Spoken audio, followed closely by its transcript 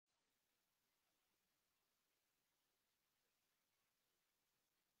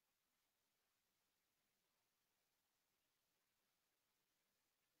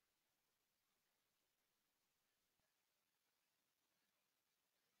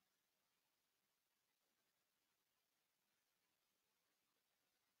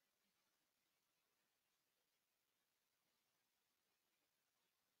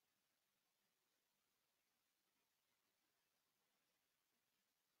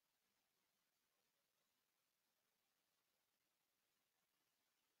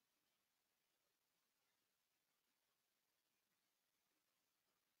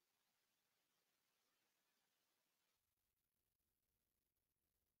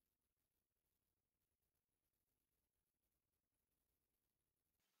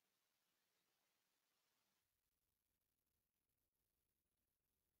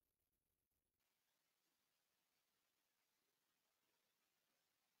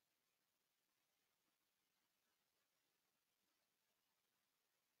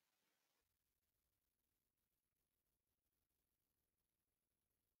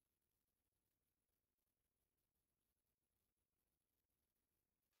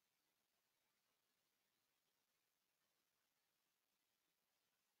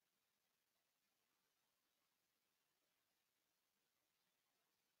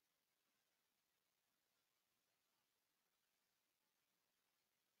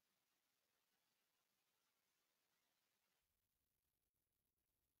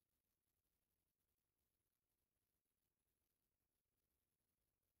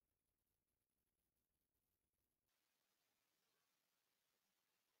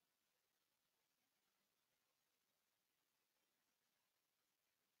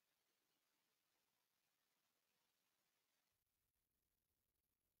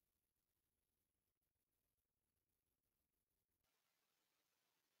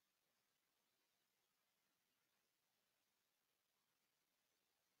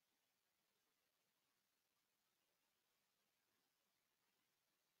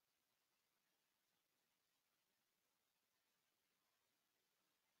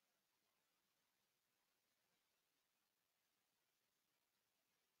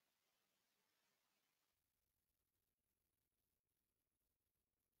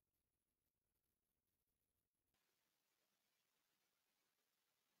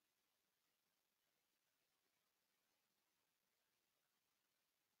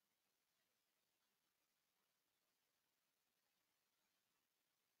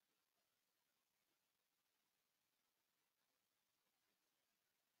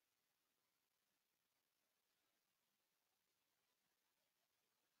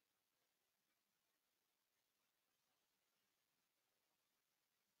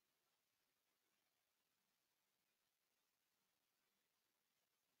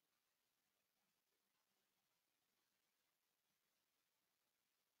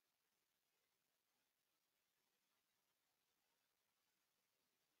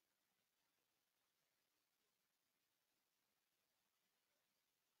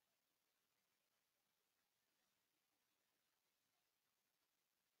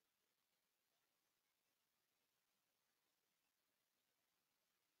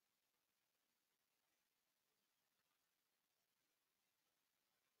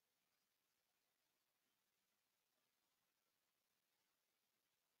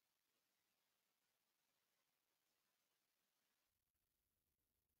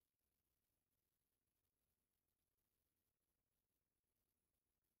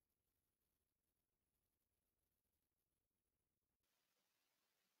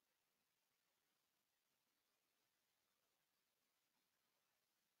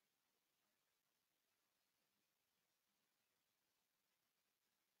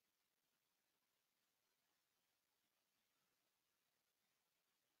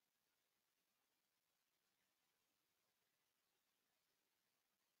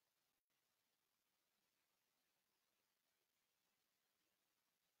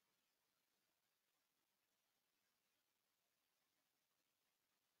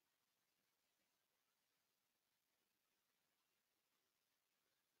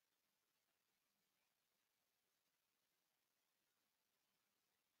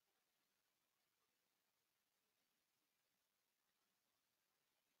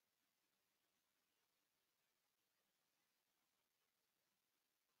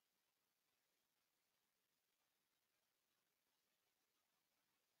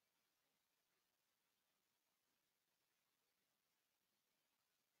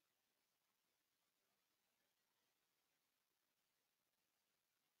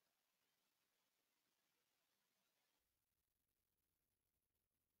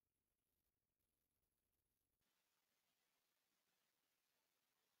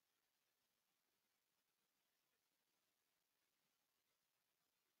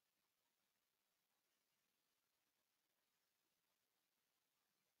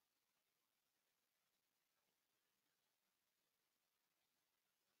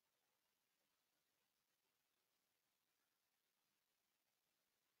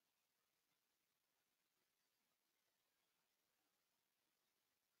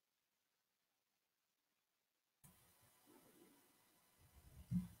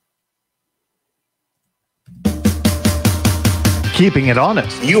Keeping it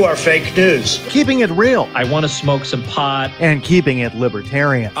honest. You are fake news. Keeping it real. I want to smoke some pot. And keeping it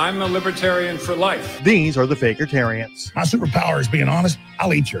libertarian. I'm a libertarian for life. These are the Fakertarians. My superpower is being honest.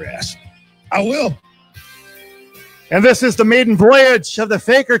 I'll eat your ass. I will. And this is the maiden voyage of the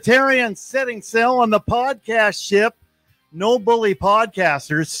Fakertarians, setting sail on the podcast ship. No bully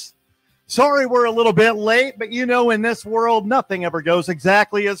podcasters. Sorry we're a little bit late, but you know in this world nothing ever goes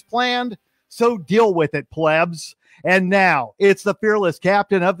exactly as planned. So deal with it, plebs. And now it's the fearless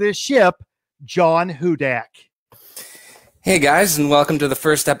captain of this ship, John Hudak. Hey guys, and welcome to the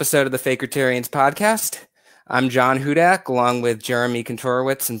first episode of the Fakertarians podcast. I'm John Hudak, along with Jeremy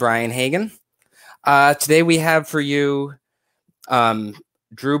Kantorowicz and Brian Hagan. Today we have for you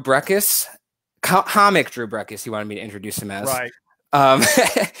Drew Brekus, comic Drew Brekus. You wanted me to introduce him as. Right.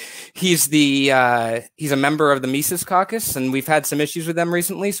 He's a member of the Mises Caucus, and we've had some issues with them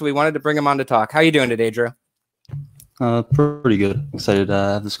recently, so we wanted to bring him on to talk. How are you doing today, Drew? Pretty good. Excited to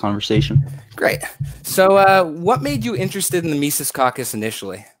have this conversation. Great. So what made you interested in the Mises Caucus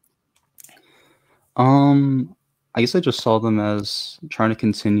initially? I guess I just saw them as trying to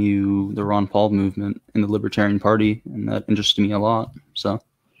continue the Ron Paul movement in the Libertarian Party, and that interested me a lot. So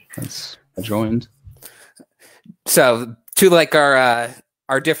I joined. So to like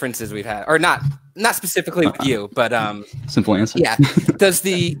our differences we've had, or not specifically with you, but simple answer. Yeah.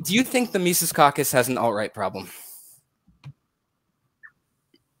 Do you think the Mises Caucus has an alt-right problem?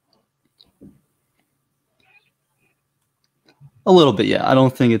 A little bit, yeah. I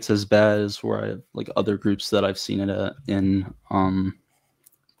don't think it's as bad as where I have like other groups that I've seen it at in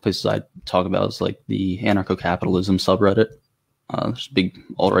places I talk about is like the anarcho-capitalism subreddit. There's a big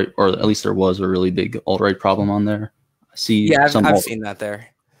alt-right, or at least there was a really big alt-right problem on there. I've seen that there.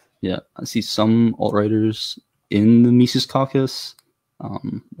 Yeah, I see some alt-righters in the Mises Caucus.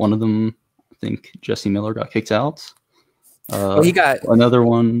 One of them, I think Jesse Miller, got kicked out. He got another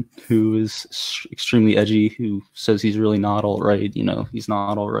one who is extremely edgy, who says he's really not all right. You know, he's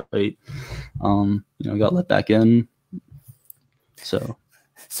not all right. Got let back in. So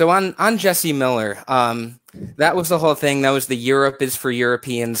on Jesse Miller, that was the whole thing. That was the Europe is for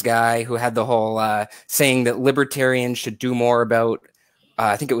Europeans guy who had the whole saying that libertarians should do more about,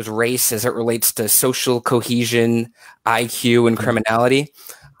 I think it was race as it relates to social cohesion, IQ, and criminality.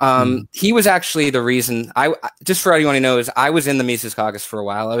 He was actually the reason. Just for anyone who knows, I was in the Mises Caucus for a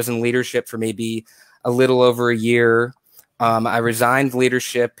while. I was in leadership for maybe a little over a year. I resigned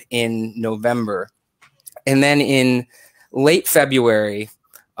leadership in November, and then in late February,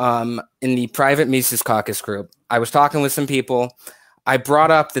 in the private Mises Caucus group, I was talking with some people. I brought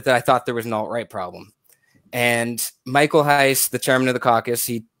up that I thought there was an alt-right problem, and Michael Heiss, the chairman of the caucus,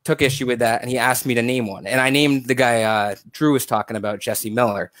 he took issue with that, and he asked me to name one. And I named the guy Drew was talking about, Jesse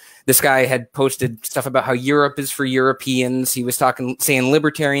Miller. This guy had posted stuff about how Europe is for Europeans. He was saying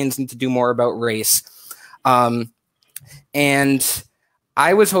libertarians need to do more about race. And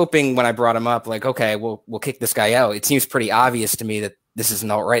I was hoping when I brought him up, like, okay, we'll kick this guy out. It seems pretty obvious to me that this is an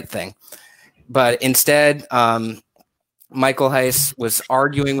alt-right thing. But instead, Michael Heiss was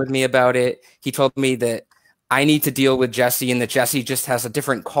arguing with me about it. He told me that I need to deal with Jesse and that Jesse just has a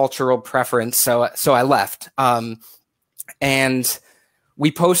different cultural preference. So I left. And we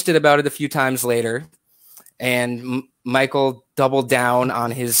posted about it a few times later, and Michael doubled down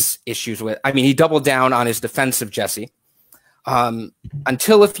on his issues he doubled down on his defense of Jesse.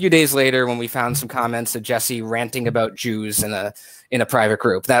 Until a few days later when we found some comments of Jesse ranting about Jews in a private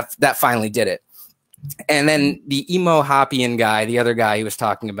group. That finally did it. And then the emo Hoppian guy, the other guy he was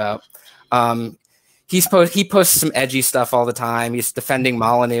talking about, he posts some edgy stuff all the time. He's defending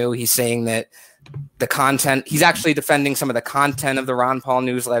Molyneux. He's saying that the content, he's actually defending some of the content of the Ron Paul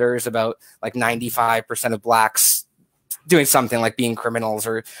newsletters about like 95% of blacks doing something like being criminals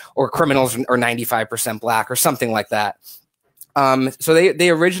or criminals are 95% black or something like that. So they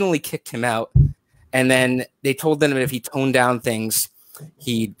originally kicked him out, and then they told him that if he toned down things,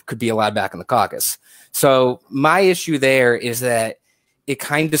 he could be allowed back in the caucus. So my issue there is that it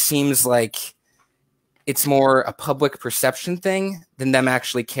kind of seems like it's more a public perception thing than them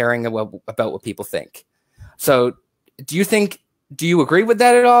actually caring about what people think. So do you agree with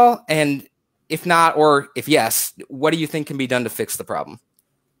that at all? And if not, or if yes, what do you think can be done to fix the problem?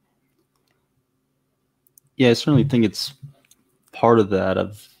 Yeah, I certainly think it's part of that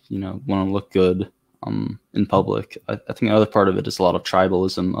of, want to look good in public. I think another part of it is a lot of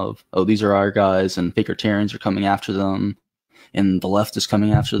tribalism of, oh, these are our guys and Fakertarians are coming after them and the left is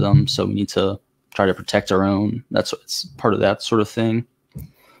coming after them. So we need to try to protect our own. It's part of that sort of thing.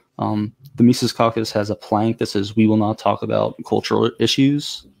 The Mises Caucus has a plank that says we will not talk about cultural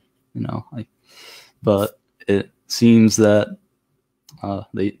issues, but it seems that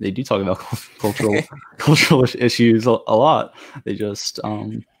they do talk about cultural issues a lot. They just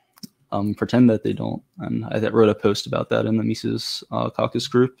pretend that they don't. And I wrote a post about that in the Mises Caucus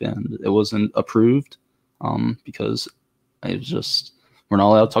group, and it wasn't approved because we're not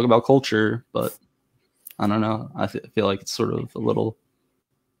allowed to talk about culture. But I don't know. I feel like it's sort of a little,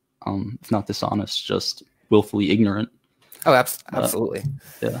 if not dishonest, just willfully ignorant. Oh, absolutely.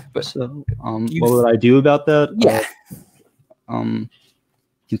 Yeah. But so, what would I do about that? Yeah.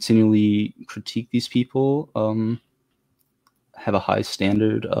 Continually critique these people. Have a high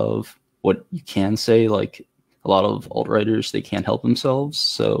standard of what you can say. Like a lot of alt-righters, they can't help themselves.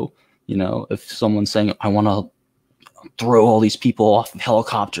 So, if someone's saying, I want to throw all these people off of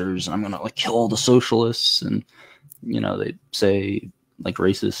helicopters and I'm going to like kill all the socialists, and, they say like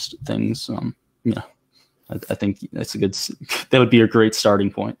racist things. I think that's that would be a great starting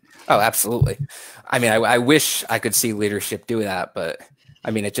point. Oh, absolutely. I mean, I wish I could see leadership do that, but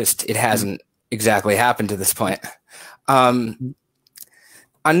I mean, it hasn't exactly happened to this point.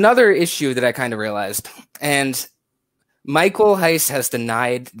 Another issue that I kind of realized, and Michael Heiss has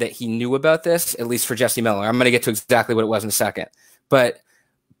denied that he knew about this, at least for Jesse Miller. I'm going to get to exactly what it was in a second. But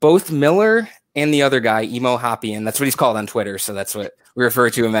both Miller and the other guy, Emo Hoppian, that's what he's called on Twitter, so that's what we refer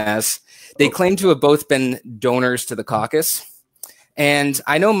to him as, they claim to have both been donors to the caucus. And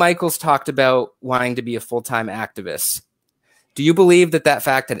I know Michael's talked about wanting to be a full-time activist. Do you believe that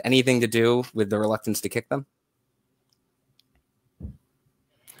fact had anything to do with the reluctance to kick them?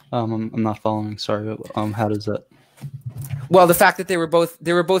 I'm not following. Sorry. How does that? Well, the fact that they were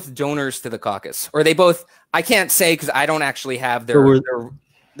both donors to the caucus, or they both, I can't say because I don't actually have their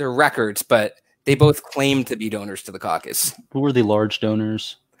records, but they both claimed to be donors to the caucus. But were they large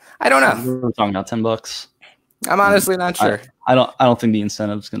donors? I don't know. We're talking about $10. I'm honestly not sure. I don't think the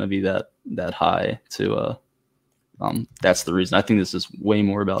incentive is going to be that high to. That's the reason. I think this is way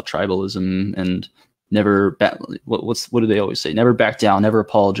more about tribalism and never what do they always say? Never back down, never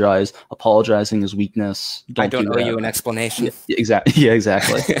apologize. Apologizing is weakness. I don't owe you an explanation. Yeah, exactly. Yeah,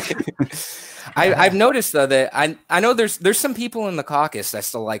 exactly. I've noticed though that I know there's some people in the caucus I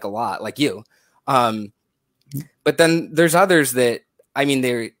still like a lot, like you. But then there's others that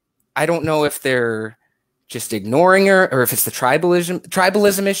I don't know if they're just ignoring her or if it's the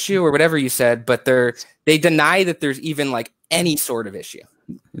tribalism issue or whatever you said, but they deny that there's even like any sort of issue.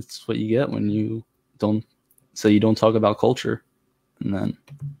 It's what you get when you don't talk about culture. And then,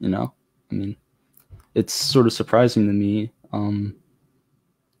 it's sort of surprising to me.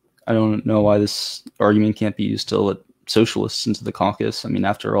 I don't know why this argument can't be used to let socialists into the caucus. I mean,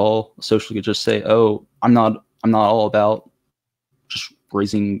 after all, a socialist could just say, "Oh, I'm not all about just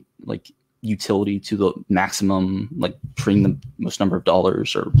raising like utility to the maximum, like creating the most number of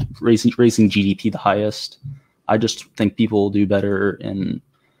dollars or raising GDP the highest. I just think people do better in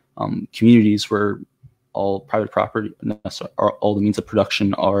communities where all private property, all the means of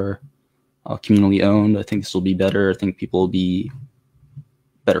production are communally owned. I think this will be better. I think people will be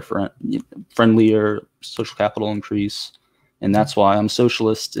better friendlier, social capital increase. And that's why I'm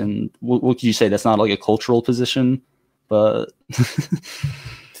socialist. And what could you say? That's not like a cultural position, but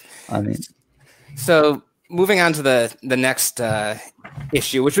I mean. So moving on to the next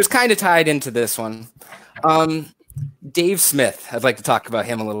issue, which was kind of tied into this one. Dave Smith, I'd like to talk about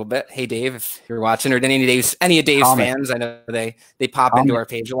him a little bit. Hey, Dave, if you're watching, or any of Dave's fans, I know they pop into our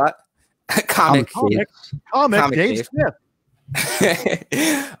page a lot. Comic Dave Smith.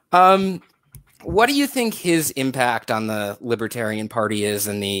 What do you think his impact on the Libertarian Party is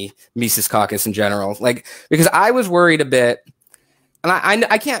and the Mises Caucus in general? Like, because I was worried a bit, and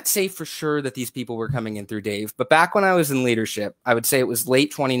I can't say for sure that these people were coming in through Dave, but back when I was in leadership, I would say it was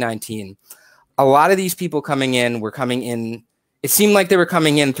late 2019. A lot of these people were coming in. It seemed like they were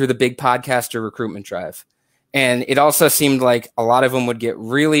coming in through the big podcaster recruitment drive. And it also seemed like a lot of them would get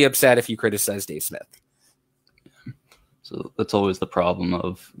really upset if you criticized Dave Smith. So that's always the problem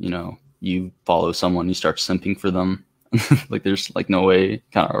of, you follow someone, you start simping for them. Like there's like no way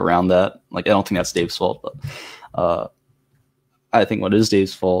kind of around that. Like, I don't think that's Dave's fault, but I think what is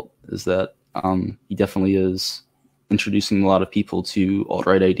Dave's fault is that he definitely is introducing a lot of people to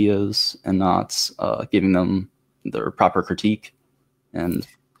alt-right ideas and not giving them their proper critique. And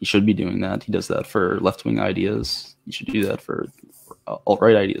he should be doing that. He does that for left-wing ideas. He should do that for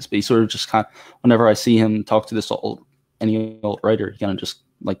alt-right ideas. But he sort of just whenever I see him talk to any alt-righter, he kind of just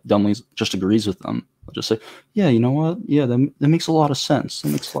like dumbly just agrees with them. I'll just say, yeah, you know what? Yeah, that makes a lot of sense. That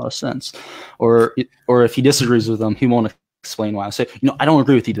makes a lot of sense. Or if he disagrees with them, he won't explain why. I say, I don't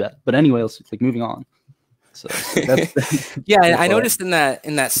agree with you to that. But anyway, let's like moving on. So that's I noticed in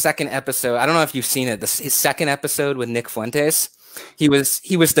that second episode, I don't know if you've seen it, his second episode with Nick Fuentes, He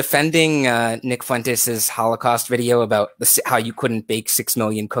was defending Nick Fuentes' Holocaust video about how you couldn't bake 6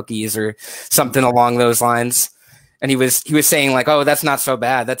 million cookies or something along those lines, and he was saying like, "Oh, that's not so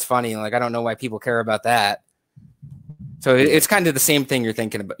bad. That's funny. Like, I don't know why people care about that." So it's kind of the same thing you're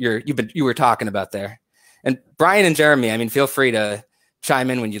thinking about. You were talking about there. And Brian and Jeremy, I mean, feel free to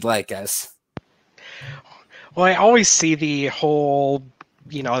chime in when you'd like, guys. Well, I always see the whole,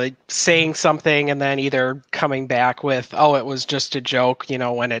 saying something and then either coming back with, "Oh, it was just a joke,"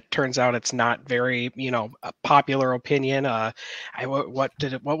 when it turns out it's not very, a popular opinion.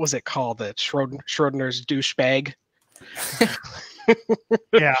 What was it called? The Schrodinger's douchebag.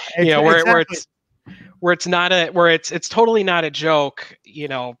 Yeah, where it's totally not a joke,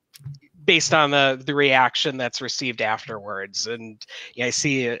 based on the reaction that's received afterwards. And I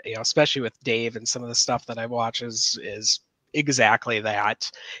see, especially with Dave and some of the stuff that I watch is exactly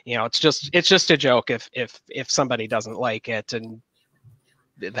that. It's just a joke if somebody doesn't like it, and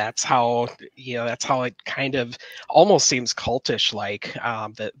that's how it kind of almost seems cultish, like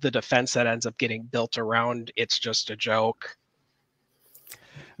the defense that ends up getting built around it's just a joke.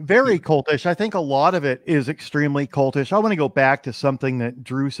 Very cultish. I think a lot of it is extremely cultish. I want to go back to something that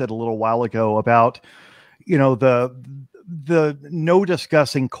Drew said a little while ago about, the no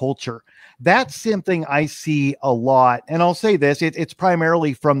discussing culture. That's something I see a lot. And I'll say this, it's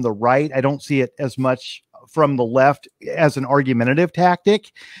primarily from the right. I don't see it as much from the left as an argumentative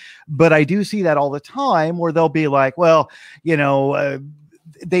tactic, but I do see that all the time where they'll be like, well, it's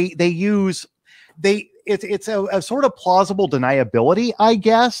a sort of plausible deniability, I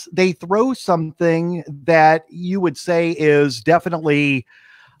guess. They throw something that you would say is definitely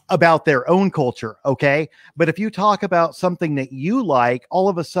about their own culture, okay? But if you talk about something that you like, all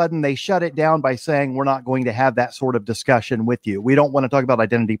of a sudden they shut it down by saying, we're not going to have that sort of discussion with you. We don't want to talk about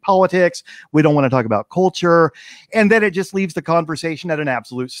identity politics. We don't want to talk about culture. And then it just leaves the conversation at an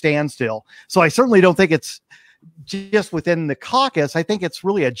absolute standstill. So I certainly don't think it's just within the caucus. I think it's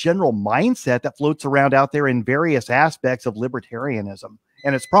really a general mindset that floats around out there in various aspects of libertarianism.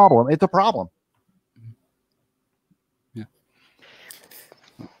 And it's a problem. Yeah.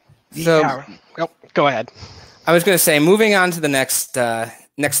 So go ahead. I was going to say, moving on to the next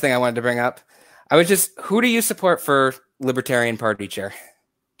thing I wanted to bring up, who do you support for Libertarian Party chair?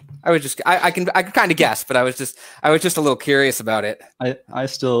 I can kind of guess, but I was just a little curious about it. I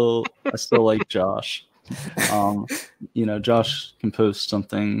still like Josh. Josh can post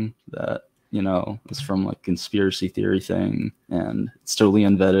something that, is from like conspiracy theory thing and it's totally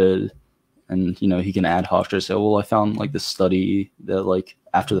unvetted. And, he can ad hoc just say, well, I found like this study that like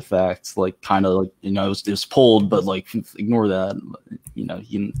after the fact, like kind of like, it was pulled, but like ignore that, you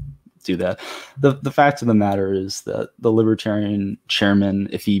can do that. The fact of the matter is that the Libertarian chairman,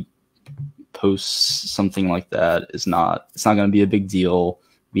 if he posts something like that, it's not going to be a big deal.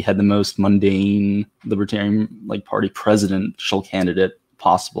 We had the most mundane Libertarian party presidential candidate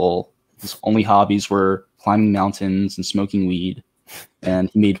possible. His only hobbies were climbing mountains and smoking weed. And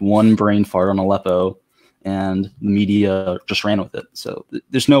he made one brain fart on Aleppo, and the media just ran with it. So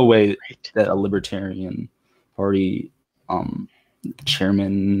there's no way that a Libertarian Party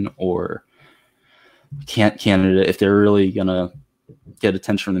chairman or candidate, if they're really going to get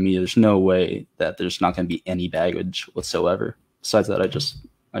attention from the media, there's no way that there's not going to be any baggage whatsoever. Besides that, I just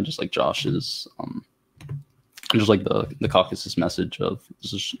like Josh's, just like the caucus's message of,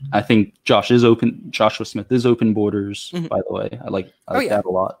 I think Joshua Smith is open borders, by the way. I like that a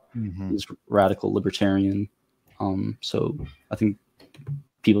lot. He's radical libertarian. So I think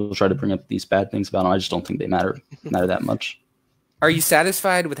people try to bring up these bad things about him. I just don't think they matter that much. Are you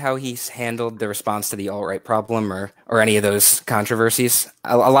satisfied with how he's handled the response to the alt-right problem or any of those controversies?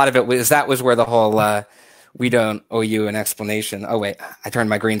 A lot of it was where the whole, we don't owe you an explanation. Oh, wait, I turned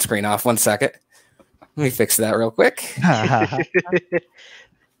my green screen off. 1 second. Let me fix that real quick.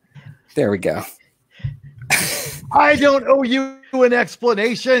 There we go. I don't owe you an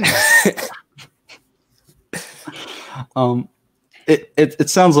explanation. It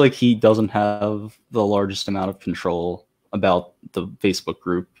sounds like he doesn't have the largest amount of control about the Facebook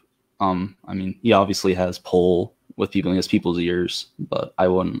group. I mean, he obviously has pull with people, he has people's ears, but I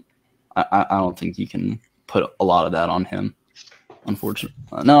don't think you can put a lot of that on him. Unfortunately,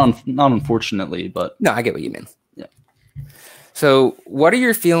 not unfortunately, but no, I get what you mean. Yeah. So, what are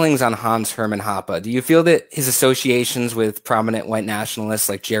your feelings on Hans Hermann Hoppe? Do you feel that his associations with prominent white nationalists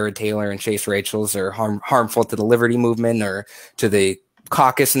like Jared Taylor and Chase Rachels are harmful to the liberty movement or to the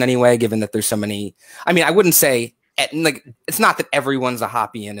caucus in any way? Given that there's so many, I mean, I wouldn't say it's not that everyone's a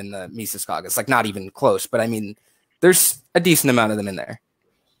Hoppian in the Mises Caucus, like not even close. But I mean, there's a decent amount of them in there.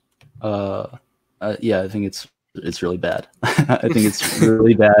 Yeah, I think it's it's really bad. I think it's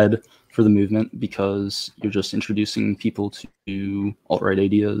really bad for the movement because you're just introducing people to alt-right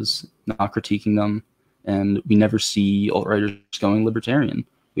ideas, not critiquing them, and we never see alt-righters going libertarian.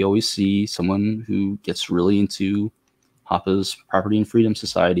 We always see someone who gets really into Hoppe's Property and Freedom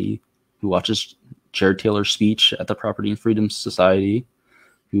Society, who watches Jared Taylor's speech at the Property and Freedom Society,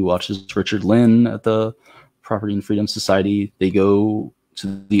 who watches Richard Lynn at the Property and Freedom Society. They go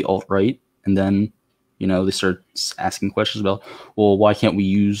to the alt-right, and then, you know, they start asking questions about, well, why can't we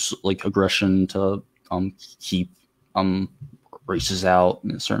use like aggression to keep races out,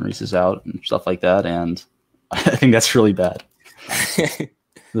 certain races out, and stuff like that. And I think that's really bad.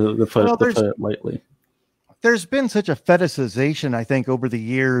 to put it lightly. There's been such a fetishization, I think, over the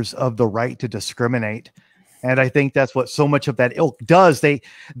years of the right to discriminate. And I think that's what so much of that ilk does. They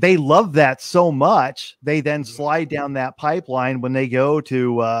love that so much, they then slide down that pipeline when they go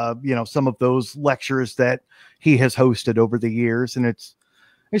to some of those lectures that he has hosted over the years, and it's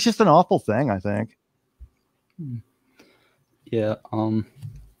just an awful thing, I think. Yeah.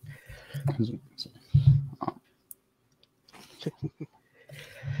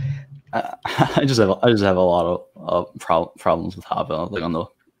 I just have a lot of problems with Hoppe, like on the.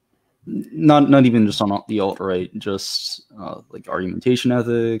 Not even just on the alt-right, just like argumentation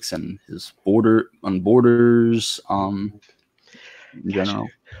ethics and his borders in general.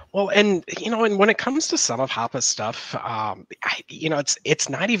 Well, and when it comes to some of Hoppe's stuff, it's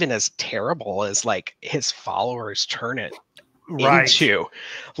not even as terrible as like his followers turn it into.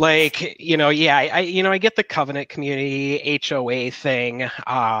 Like, I get the covenant community HOA thing.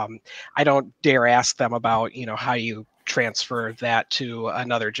 I don't dare ask them about how you transfer that to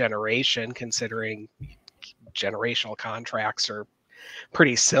another generation, considering generational contracts are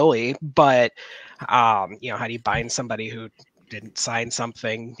pretty silly. But how do you bind somebody who didn't sign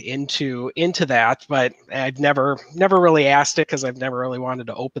something into that? But I've never really asked it because I've never really wanted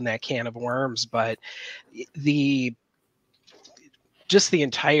to open that can of worms. But the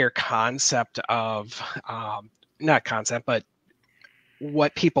entire concept of not concept, but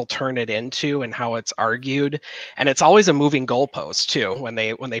what people turn it into and how it's argued, and it's always a moving goalpost too. When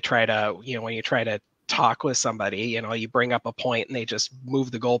they try to when you try to talk with somebody, you bring up a point and they just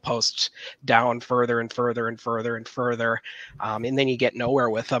move the goalposts down further and further and further and further, and then you get nowhere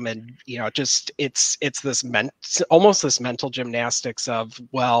with them. And it's this almost this mental gymnastics of,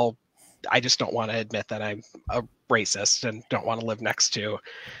 well, I just don't want to admit that I'm a racist and don't want to live next to,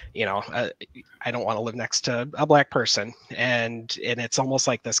 I don't want to live next to a black person. And it's almost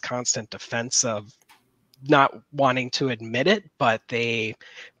like this constant defense of not wanting to admit it, but they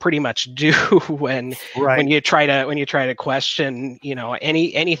pretty much do when you try to question,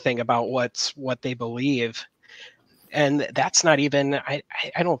 anything about what they believe. And that's not even, I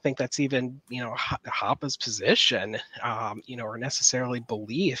don't think that's even, Hoppe's position, or necessarily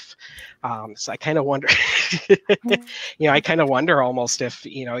belief. So I kind of wonder, almost if,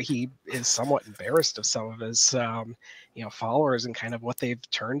 he is somewhat embarrassed of some of his, followers and kind of what they've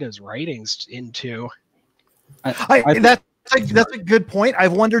turned his writings into. That's a good point.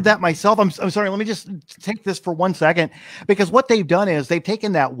 I've wondered that myself. I'm sorry. Let me just take this for 1 second, because what they've done is they've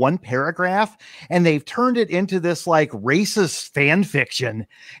taken that one paragraph and they've turned it into this like racist fan fiction,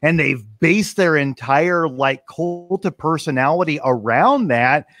 and they've based their entire like cult of personality around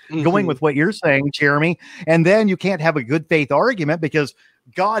that, going with what you're saying, Jeremy. And then you can't have a good faith argument because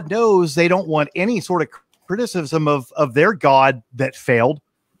God knows they don't want any sort of criticism of their God that failed.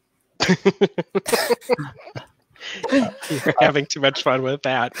 You're having too much fun with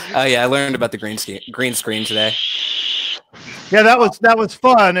that. Oh yeah, I learned about the green screen today. Yeah, that was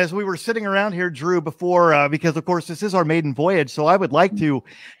fun as we were sitting around here, Drew, before because of course this is our maiden voyage. So I would like to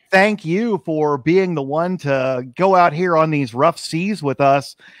thank you for being the one to go out here on these rough seas with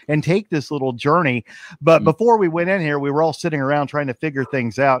us and take this little journey. But before we went in here, we were all sitting around trying to figure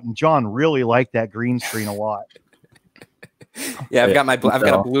things out, and John really liked that green screen a lot. Yeah, I've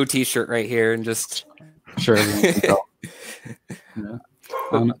got a blue T-shirt right here, and just. Sure. Yeah.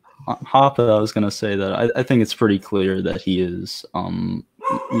 Hoppe, I was going to say that I think it's pretty clear that he is,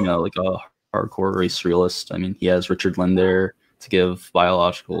 like a hardcore race realist. I mean, he has Richard Lynn there to give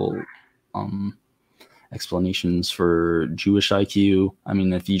biological explanations for Jewish IQ. I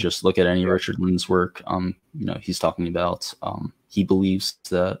mean, if you just look at any Richard Lynn's work, he's talking about, he believes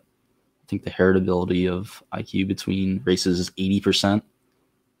that I think the heritability of IQ between races is 80%.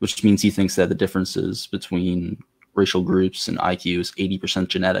 Which means he thinks that the differences between racial groups and IQ is 80%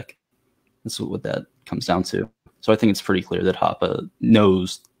 genetic. That's what that comes down to. So I think it's pretty clear that Hoppe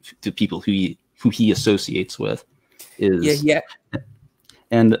knows the people who he associates with is. Yeah.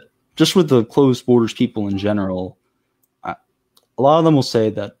 And just with the closed borders people in general, a lot of them will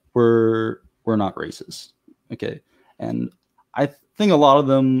say that we're not racist. Okay. And I think a lot of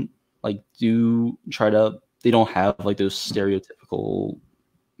them like do try to, they don't have like those stereotypical,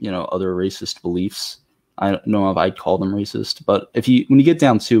 other racist beliefs. I don't know if I'd call them racist, but when you get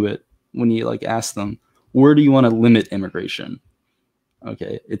down to it, when you like ask them, where do you want to limit immigration?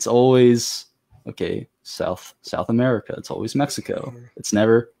 Okay. It's always, South America. It's always Mexico. It's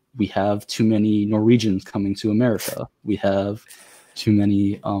never, we have too many Norwegians coming to America. We have too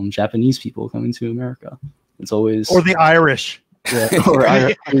many Japanese people coming to America. It's always, or the Irish. Yeah,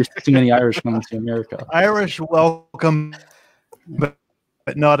 or too many Irish coming to America. Irish welcome, but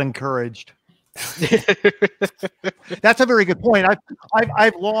not encouraged. That's a very good point.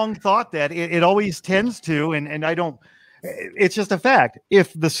 I've long thought that it always tends to, and I don't. It's just a fact.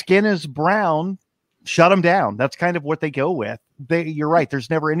 If the skin is brown, shut them down. That's kind of what they go with. You're right. There's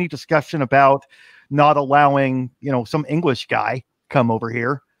never any discussion about not allowing, some English guy come over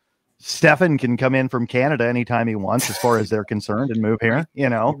here. Stefan can come in from Canada anytime he wants, as far as they're concerned, and move here.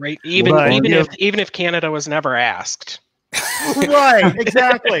 Right? Even if Canada was never asked. Right?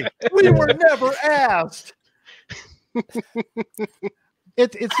 Exactly. We were never asked.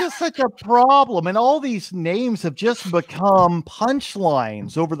 It's just such a problem, and all these names have just become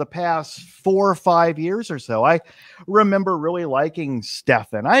punchlines over the past 4 or 5 years or so. I remember really liking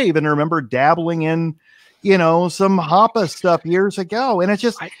Stefan. I even remember dabbling in, some Hoppe stuff years ago, and it's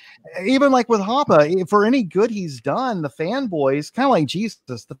just. Even like with Hoppe, for any good he's done, the fanboys, kind of like Jesus,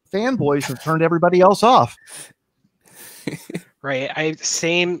 the fanboys have turned everybody else off. Right.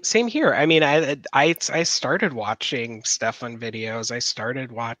 Same here. I mean, I started watching Stefan videos. I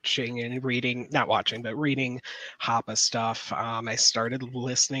started watching and reading, not watching, but reading Hoppe stuff. I started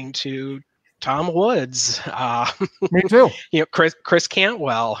listening to Tom Woods. Me too. Chris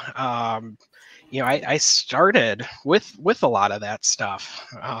Cantwell. I started with a lot of that stuff.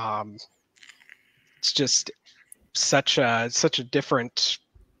 It's just such a different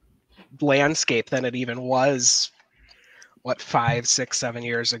landscape than it even was, 5, 6, 7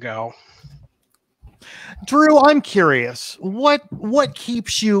 years ago. Drew, I'm curious. What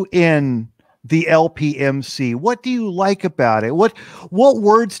keeps you in the LPMC? What do you like about it? What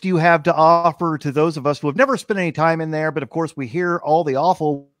words do you have to offer to those of us who have never spent any time in there, but of course we hear all the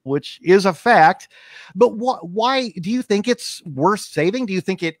awful, which is a fact, but why do you think it's worth saving? Do you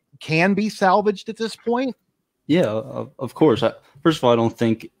think it can be salvaged at this point? Yeah, of course. First of all, I don't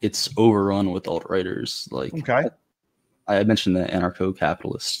think it's overrun with alt-righters. Like, okay. I mentioned the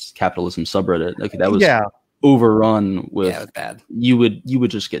anarcho-capitalism subreddit. Like, that was overrun with bad. You would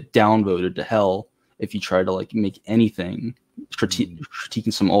just get downvoted to hell if you try to like make anything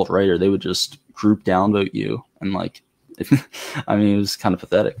critiquing some alt-righter. They would just group downvote you, and like, I mean, it was kind of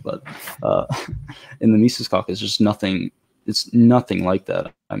pathetic. But in the Mises Caucus, there's nothing. It's nothing like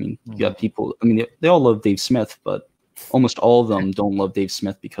that. I mean, you got people. I mean, they all love Dave Smith, but almost all of them don't love Dave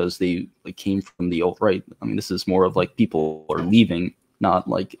Smith because they like came from the alt-right. I mean, this is more of like people are leaving, not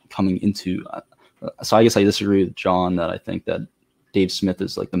like coming into. So I guess I disagree with John that I think that Dave Smith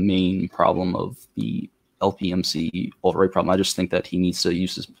is like the main problem of the LPMC alt-right problem. I just think that he needs to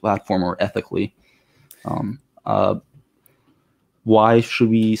use his platform more ethically. Why should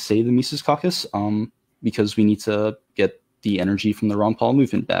we say the Mises Caucus? Because we need to get the energy from the Ron Paul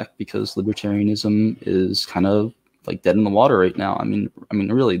movement back, because libertarianism is kind of like dead in the water right now. I mean,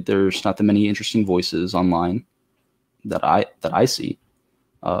 really, there's not that many interesting voices online that I see.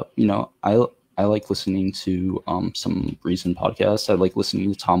 I like listening to some recent podcasts. I like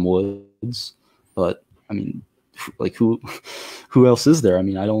listening to Tom Woods, but I mean, like who else is there? I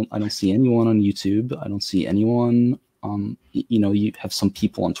mean, I don't see anyone on YouTube. I don't see anyone. You have some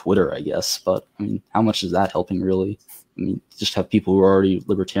people on Twitter, I guess, but I mean, how much is that helping really? I mean, just have people who are already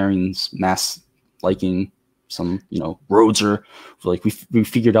libertarians mass liking some, roads are like, we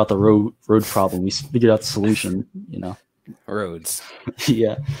figured out the road problem. We figured out the solution, Roads.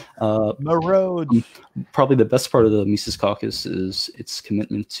 Yeah. The roads. Probably the best part of the Mises Caucus is its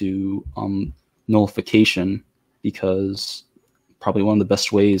commitment to nullification, because probably one of the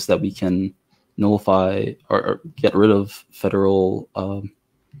best ways that we can nullify or get rid of federal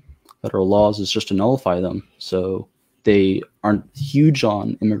laws is just to nullify them. So they aren't huge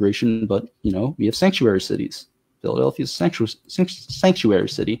on immigration, but we have sanctuary cities. Philadelphia is a sanctuary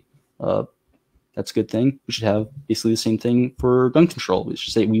city. That's a good thing. We should have basically the same thing for gun control. We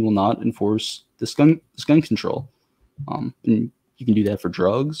should say we will not enforce this gun control. And you can do that for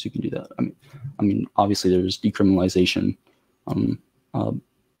drugs. You can do that. I mean, obviously there's decriminalization on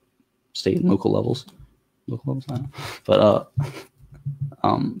state and local levels. I don't know. But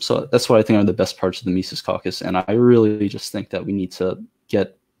So that's what I think are the best parts of the Mises Caucus, and I really just think that we need to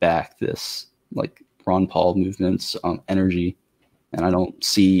get back this like Ron Paul movement's energy, and I don't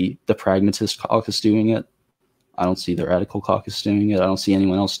see the Pragmatist Caucus doing it. I don't see the Radical Caucus doing it. I don't see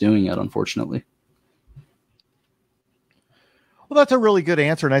anyone else doing it, unfortunately. Well, that's a really good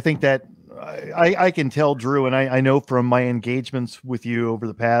answer, and I think that I can tell, Drew, and I know from my engagements with you over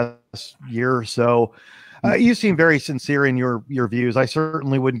the past year or so, you seem very sincere in your views. I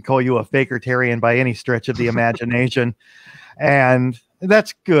certainly wouldn't call you a Fakertarian by any stretch of the imagination, and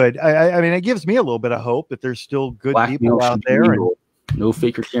that's good. I mean, it gives me a little bit of hope that there's still good people out there. And no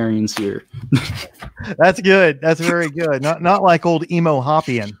Fakertarians here. That's good. That's very good. Not like old emo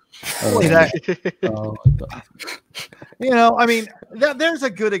Hoppian. Oh my God. You know, I mean, there's a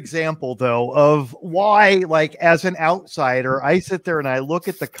good example, though, of why, like, as an outsider, I sit there and I look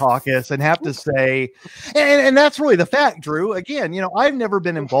at the caucus and have to say, and that's really the fact, Drew. Again, you know, I've never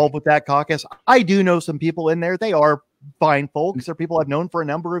been involved with that caucus. I do know some people in there. They are fine folks. They're people I've known for a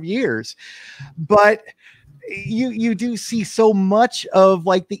number of years. But you do see so much of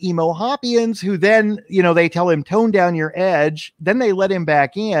like the emo Hoppians who then, you know, they tell him tone down your edge. Then they let him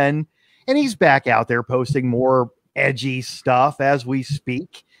back in and he's back out there posting more edgy stuff as we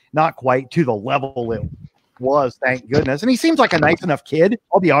speak, not quite to the level it was, thank goodness. And he seems like a nice enough kid,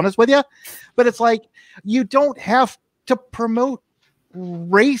 I'll be honest with you, but it's like, you don't have to promote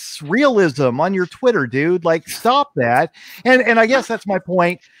race realism on your Twitter, dude. Like, stop that. And I guess that's my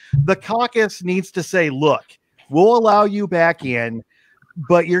point. The caucus needs to say, look, we'll allow you back in,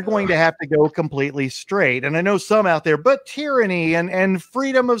 but you're going to have to go completely straight. And I know some out there, but tyranny and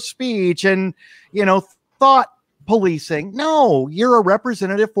freedom of speech and, you know, thought policing. No, you're a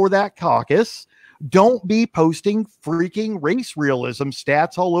representative for that caucus. Don't be posting freaking race realism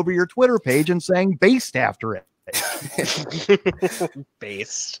stats all over your Twitter page and saying based after it.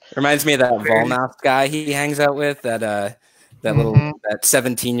 Based. Reminds me of that Volnath guy he hangs out with, that little that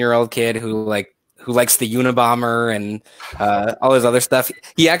 17-year-old kid who likes the Unabomber and all his other stuff.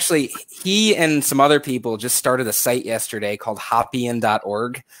 He and some other people just started a site yesterday called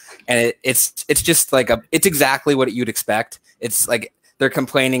Hoppian.org, and it's just like it's exactly what you'd expect. It's like they're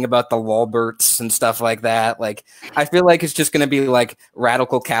complaining about the Lolberts and stuff like that. Like, I feel like it's just going to be like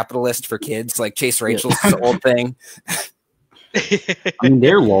radical capitalist for kids, like Chase Rachel's old thing. I mean,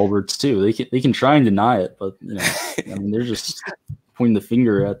 they're Lolberts too. They can try and deny it, but you know, I mean, they're just pointing the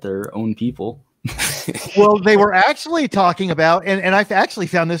finger at their own people. Well, they were actually talking about, and I've actually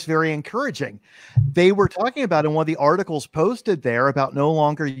found this very encouraging. They were talking about in one of the articles posted there about no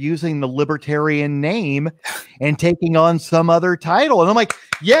longer using the libertarian name and taking on some other title. And I'm like,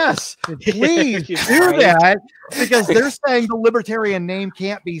 yes, please do that, because they're saying the libertarian name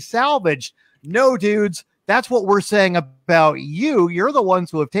can't be salvaged. No, dudes. That's what we're saying about you. You're the ones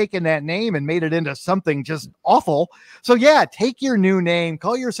who have taken that name and made it into something just awful. So yeah, take your new name.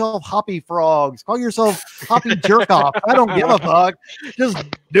 Call yourself Hoppy Frogs. Call yourself Hoppy Jerkoff. I don't give a fuck. Just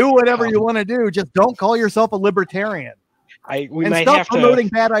do whatever you want to do. Just don't call yourself a libertarian. We and might stop have promoting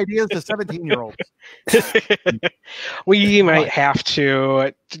bad ideas to 17-year-olds. We might have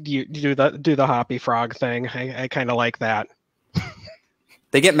to do the Hoppy Frog thing. I kind of like that.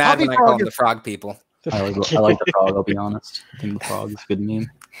 They get mad Hoppy when I call them the frog people. I like the frog, I'll be honest. I think the frog is a good name.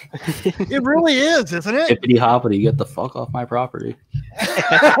 It really is, isn't it? Hippity hoppity, get the fuck off my property.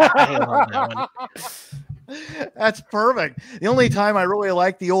 I love that one. That's perfect. The only time I really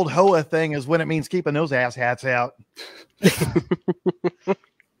like the old HOA thing is when it means keeping those ass hats out.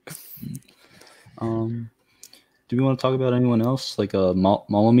 Do we want to talk about anyone else, like a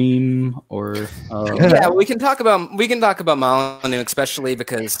Molyneux or? Yeah, we can talk about Molyneux, especially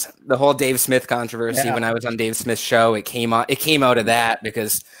because the whole Dave Smith controversy. Yeah. When I was on Dave Smith's show, it came out of that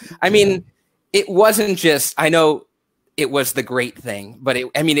because, I mean, it wasn't just. I know it was the great thing, but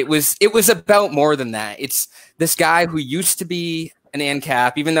it was about more than that. It's this guy who used to be an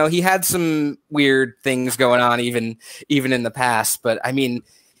ANCAP, even though he had some weird things going on, even in the past. But I mean,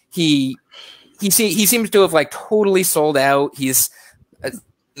 he seems to have like totally sold out. He's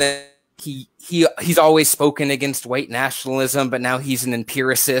always spoken against white nationalism, but now he's an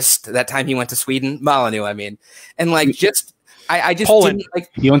empiricist. That time he went to Sweden, Molyneux, I mean, and like I just Poland.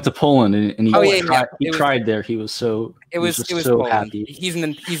 He went to Poland and he tried there. He was so so happy. He's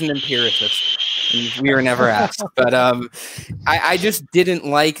an empiricist. We were never asked, but I just didn't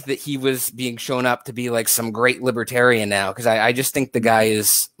like that he was being shown up to be like some great libertarian now, because I just think the guy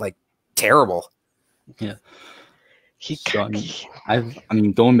is like terrible. Yeah. I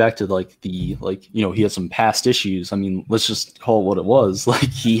mean, going back to he had some past issues. I mean, let's just call it what it was. Like,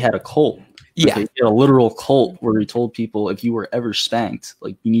 he had a cult, Yeah, he had a literal cult where he told people if you were ever spanked,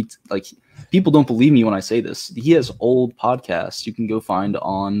 like you need to, like people don't believe me when I say this. He has old podcasts you can go find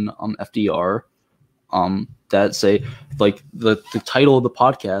on FDR that say like the title of the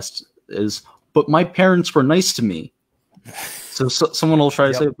podcast is "But my parents were nice to me." So someone will try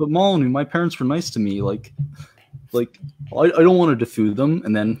to say, "But Molyneux, my parents were nice to me." Like I don't want to defeat them,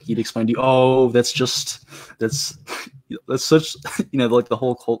 and then he'd explain to you, "Oh, that's such like the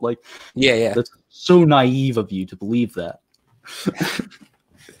whole cult, like that's so naive of you to believe that."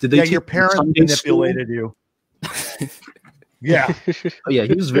 Did they take your parents Sunday manipulated school? you. Yeah. Oh, yeah,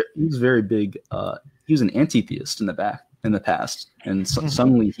 he was very big. He was an anti-theist in the past, and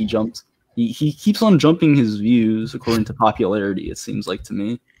suddenly he jumped. He keeps on jumping his views according to popularity. It seems like to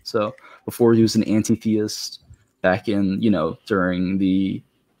me. So before he was an anti-theist back in during the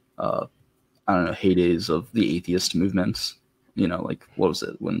heydays of the atheist movements. Like what was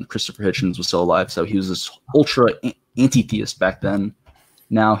it when Christopher Hitchens was still alive? So he was this ultra anti-theist back then.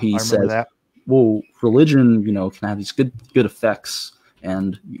 Now he says that. Well, religion, can have these good effects,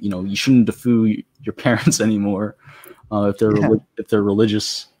 and you shouldn't defoo your parents anymore if they're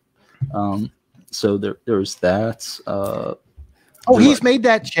religious. So there's that. He's made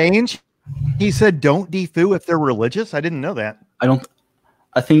that change. He said, "Don't defoo if they're religious." I didn't know that.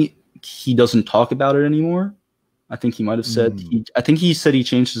 I think he doesn't talk about it anymore. I think he might have said. I think he said he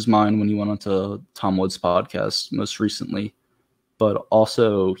changed his mind when he went onto Tom Wood's podcast most recently. But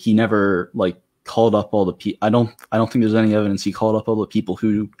also, he never called up all the people. I don't think there's any evidence he called up all the people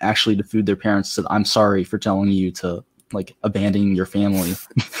who actually defooed their parents. Said, "I'm sorry for telling you to abandon your family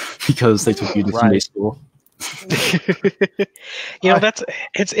because they took you to Sunday school."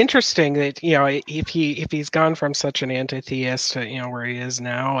 It's interesting that if he's gone from such an anti-theist to where he is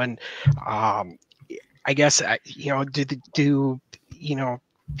now, and I guess do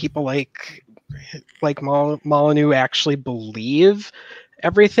people like Molyneux actually believe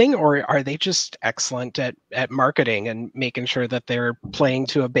everything, or are they just excellent at marketing and making sure that they're playing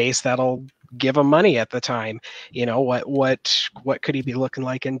to a base that'll give them money at the time? What could he be looking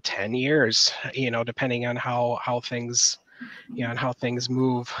like in 10 years, depending on how things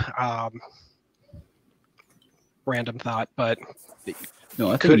move. Random thought, but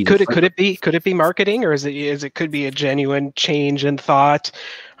no, could it be marketing, or is it could be a genuine change in thought?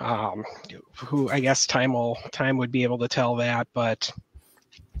 Who I guess time would be able to tell that, but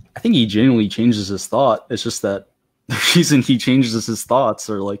I think he genuinely changes his thought. It's just that the reason he changes his thoughts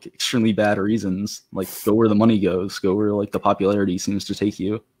are extremely bad reasons. Go where the money goes, go where the popularity seems to take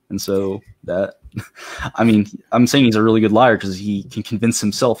you. And so that, I mean, I'm saying he's a really good liar because he can convince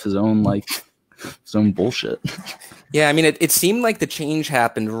himself his own bullshit. Yeah, I mean, it seemed like the change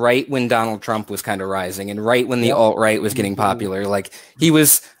happened right when Donald Trump was kind of rising and right when the alt-right was getting popular.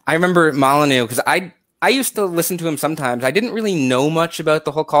 I remember Molyneux, because I used to listen to him sometimes. I didn't really know much about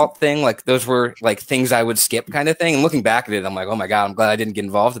the whole cult thing. Those were things I would skip kind of thing. And looking back at it, I'm like, oh my God, I'm glad I didn't get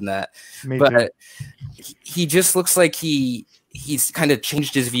involved in that. But he just looks like he's kind of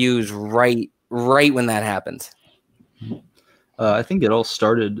changed his views right when that happened. I think it all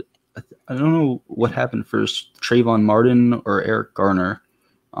started, I don't know what happened first, Trayvon Martin or Eric Garner.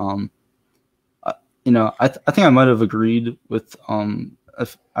 I think I might have agreed with,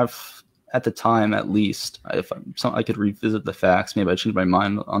 at the time, at least, if I could revisit the facts, maybe I changed my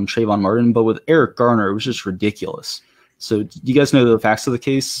mind on Trayvon Martin, but with Eric Garner, it was just ridiculous. So do you guys know the facts of the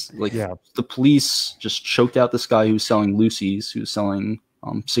case? The police just choked out this guy who was selling Lucy's, who was selling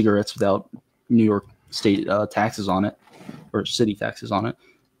cigarettes without New York state taxes on it, or city taxes on it.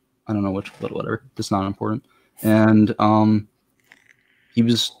 I don't know which, but whatever. It's not important. And he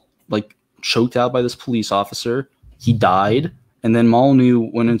was choked out by this police officer. He died. And then Molyneux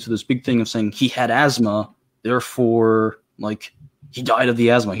went into this big thing of saying he had asthma, therefore, he died of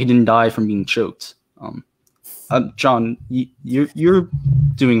the asthma. He didn't die from being choked. John, you're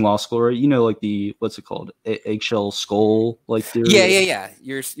doing law school, right? The what's it called, eggshell skull, theory. Yeah.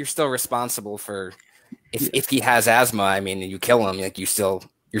 You're still responsible for if he has asthma. I mean, you kill him, you're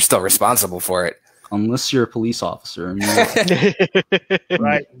still responsible for it, unless you're a police officer.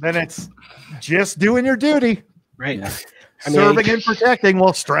 Right? Then it's just doing your duty, right? Yeah. Serving and protecting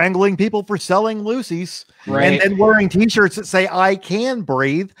while strangling people for selling Lucy's, right? And then wearing T-shirts that say "I can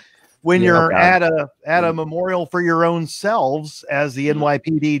breathe" when you're at a memorial for your own selves, as the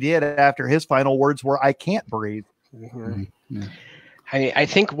NYPD did after his final words were "I can't breathe." Mm-hmm. Yeah. I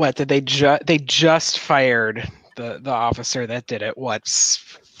think they just fired the officer that did it.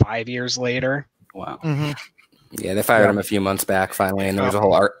 5 years later? Wow. Mm-hmm. Yeah, they fired him a few months back finally, and there was a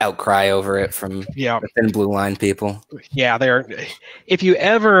whole outcry over it from the Thin Blue Line people. Yeah, if you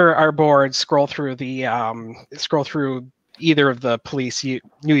ever are bored, scroll through either of the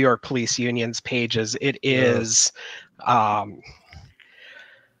New York Police Union's pages. It is,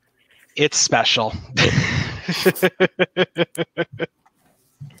 it's special.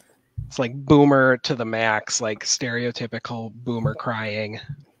 It's like boomer to the max, like stereotypical boomer crying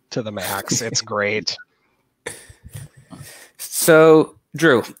to the max. It's great. So,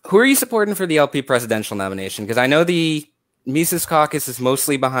 Drew, who are you supporting for the LP presidential nomination? Because I know the Mises Caucus is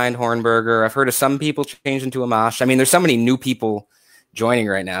mostly behind Hornberger. I've heard of some people changing to Amash. I mean, there's so many new people joining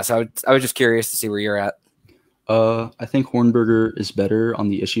right now. So I was just curious to see where you're at. I think Hornberger is better on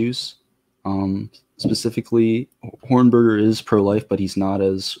the issues. Specifically, Hornberger is pro-life, but he's not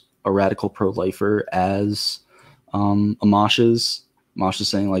as a radical pro-lifer as Amash is. Amash is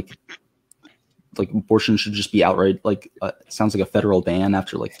saying like abortion should just be outright, it sounds like a federal ban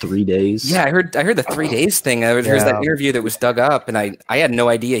after 3 days. Yeah, I heard the 3 days thing. There's that interview that was dug up, and I had no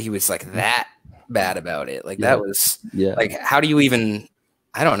idea he was that bad about it. That was how do you even?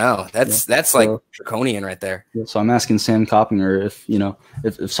 I don't know. That's draconian right there. Yeah, so I'm asking Sam Coppinger if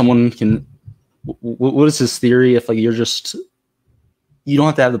someone can. What is his theory? If you're just. You don't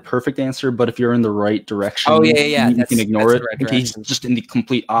have to have the perfect answer, but if you're in the right direction, you can ignore it. Right, he's just in the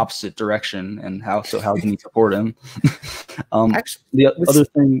complete opposite direction, and how can you support him? Other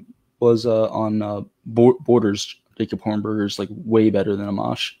thing was on Borders. Jacob Hornberger's way better than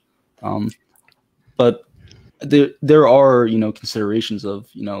Amash, but there are considerations of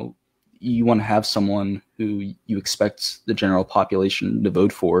you want to have someone who you expect the general population to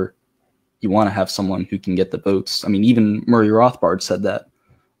vote for. You want to have someone who can get the votes. I mean, even Murray Rothbard said that.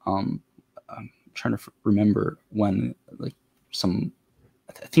 I'm trying to remember when, I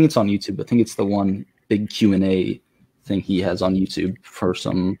think it's on YouTube. I think it's the one big Q&A thing he has on YouTube for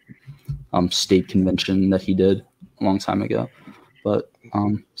some state convention that he did a long time ago. But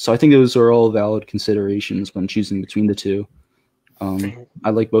so I think those are all valid considerations when choosing between the two.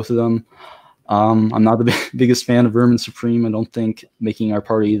 I like both of them. I'm not the biggest fan of Vermin Supreme. I don't think making our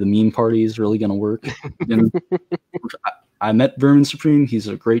party the meme party is really going to work. And I met Vermin Supreme. He's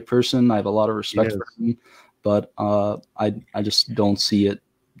a great person. I have a lot of respect for him, but I just don't see it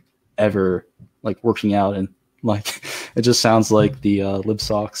ever working out. And it just sounds like the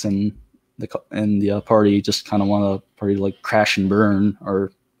LibSocs and the party just kind of want a party to crash and burn,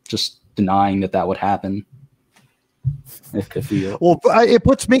 or just denying that would happen. It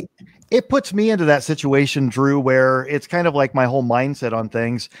puts me into that situation, Drew, where it's kind of like my whole mindset on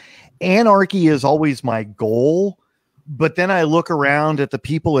things. Anarchy is always my goal, but then I look around at the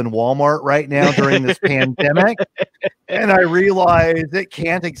people in Walmart right now during this pandemic, and I realize it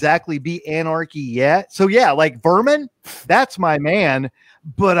can't exactly be anarchy yet. So Vermin, that's my man,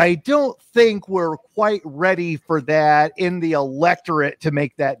 but I don't think we're quite ready for that in the electorate to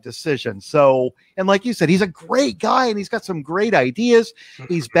make that decision. So, and like you said, he's a great guy and he's got some great ideas.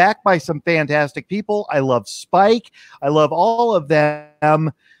 He's backed by some fantastic people. I love Spike. I love all of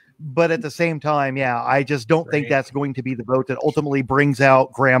them. But at the same time, I just don't think that's going to be the vote that ultimately brings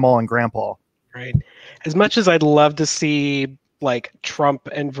out grandma and grandpa. Right. As much as I'd love to see Trump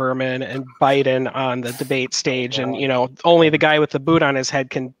and Vermin and Biden on the debate stage, and only the guy with the boot on his head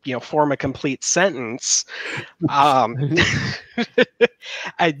can form a complete sentence. Definitely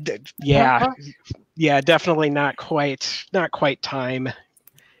not quite time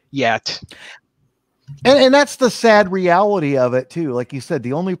yet. And that's the sad reality of it too. Like you said,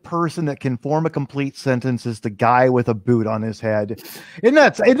 the only person that can form a complete sentence is the guy with a boot on his head. Isn't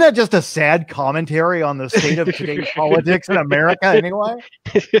that just a sad commentary on the state of today's politics in America anyway?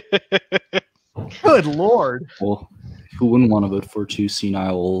 Good Lord. Well, who wouldn't want to vote for two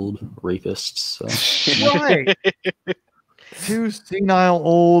senile old rapists? So. Right. Two senile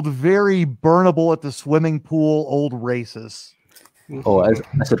old, very burnable at the swimming pool old racists. Oh, I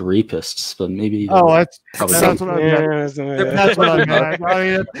said rapists, but maybe. That's what I meant. That's what I meant. I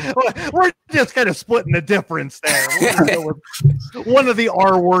mean, we're just kind of splitting the difference there. One of the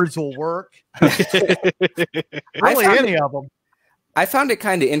R words will work. Really, any of them. I found it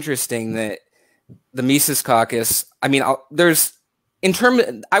kind of interesting that the Mises Caucus. I mean, they're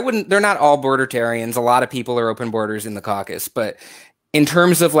not all bordertarians. A lot of people are open borders in the caucus, but in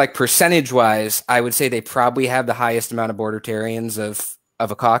terms of percentage wise, I would say they probably have the highest amount of bordertarians of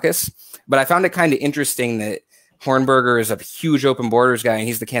a caucus. But I found it kind of interesting that Hornberger is a huge open borders guy and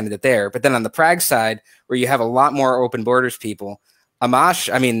he's the candidate there. But then on the Prague side, where you have a lot more open borders people, Amash,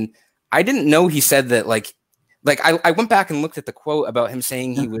 I mean, I didn't know he said that I went back and looked at the quote about him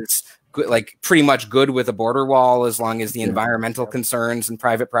saying he was good, like pretty much good with a border wall as long as the environmental concerns and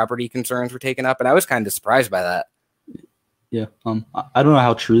private property concerns were taken up. And I was kind of surprised by that. Yeah. I don't know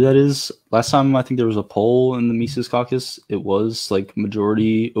how true that is. Last time I think there was a poll in the Mises Caucus. It was like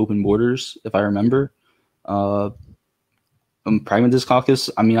majority open borders, if I remember. Pragmatist Caucus.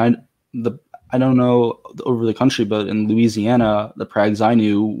 I mean, I don't know over the country, but in Louisiana, the prags I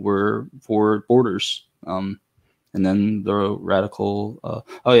knew were for borders. And then the radical.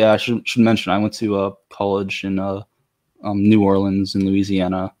 Oh yeah, I should mention I went to college in New Orleans in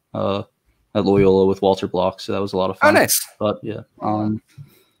Louisiana. At Loyola with Walter Block, so that was a lot of fun. Oh, nice. But yeah,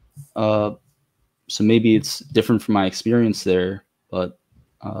 so maybe it's different from my experience there. But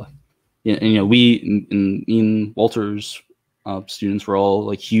we in Walter's students were all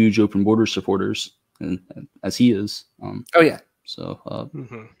like huge open border supporters, and as he is. Oh yeah. So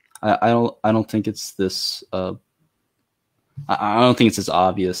I don't think it's this. I don't think it's as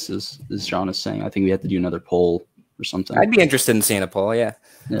obvious as John is saying. I think we have to do another poll or something. I'd be interested in seeing a poll. Yeah.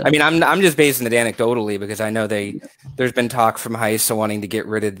 I mean, I'm just basing it anecdotally because I know there's been talk from Heise wanting to get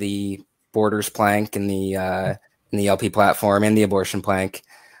rid of the borders plank in the LP platform and the abortion plank.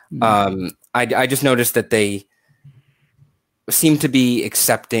 I just noticed that they seem to be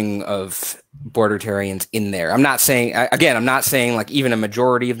accepting of bordertarians in there. I'm not saying like even a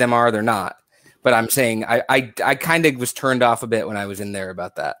majority of them are. They're not. But I'm saying I kind of was turned off a bit when I was in there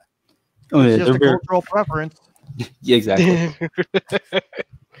about that. Oh, yeah, it's just a cultural preference. Yeah, exactly.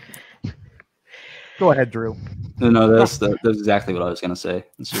 Go ahead, Drew. No, that's exactly what I was going to say.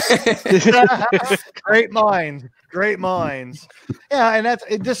 It's just... Great minds. Yeah, and that's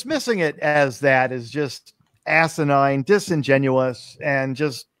dismissing it as that is just asinine, disingenuous, and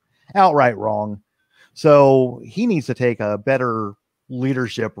just outright wrong. So he needs to take a better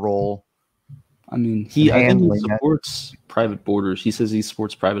leadership role. I mean, I think he supports private borders. He says he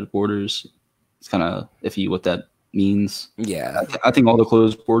supports private borders. It's kind of iffy what that means. Yeah. I think all the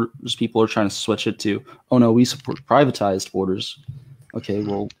closed borders people are trying to switch it to, oh no, we support privatized borders. Okay,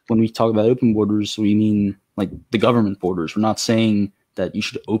 well, when we talk about open borders, we mean like the government borders. We're not saying that you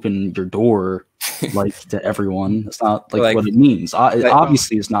should open your door like to everyone. That's not like what it means. It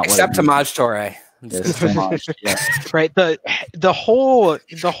obviously is not except what it means. Except to Maj Torre. Yeah. Right. The whole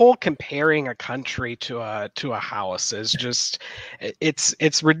comparing a country to a house is just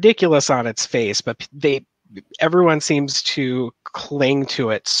it's ridiculous on its face, but everyone seems to cling to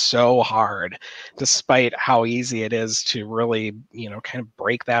it so hard, despite how easy it is to really, kind of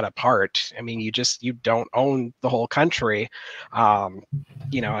break that apart. I mean, you don't own the whole country. You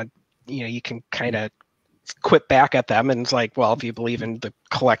can kind of quit back at them and it's like, well, if you believe in the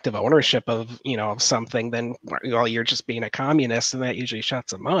collective ownership of of something, then you're just being a communist, and that usually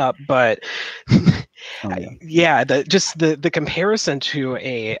shuts them up. But the comparison to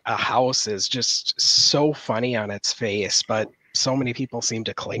a house is just so funny on its face, but so many people seem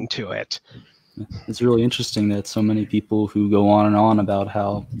to cling to it. It's really interesting that so many people who go on and on about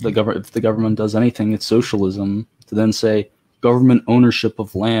how if the government does anything, it's socialism, to then say government ownership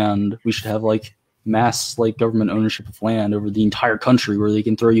of land, we should have like mass like government ownership of land over the entire country where they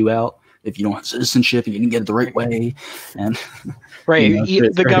can throw you out if you don't have citizenship and you didn't get it the right way. And right,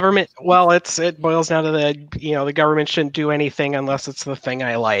 the government. Well, it boils down to the government shouldn't do anything unless it's the thing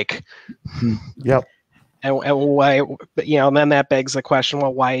I like. Yep. And why? And then that begs the question: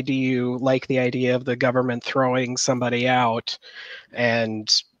 well, why do you like the idea of the government throwing somebody out?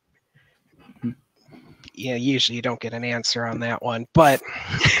 And usually you don't get an answer on that one. But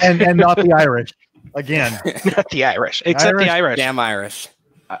and not the Irish. Again, not the Irish, except the Irish. Damn Irish.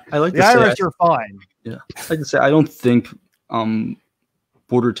 I like the Irish are fine. Yeah, I like to say I don't think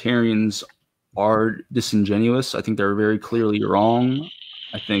bordertarians are disingenuous. I think they're very clearly wrong.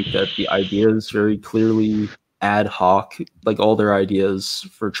 I think that the idea is very clearly ad hoc. Like all their ideas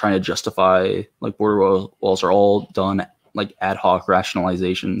for trying to justify like border walls are all done like ad hoc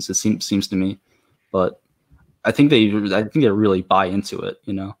rationalizations. It seems to me, but I think they really buy into it.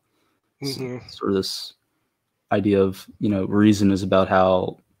 Sort of this idea of reason is about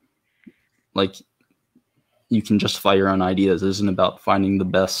how like you can justify your own ideas. It isn't about finding the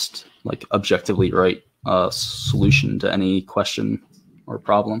best like objectively right solution to any question or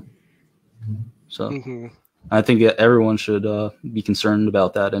problem. So I think that everyone should be concerned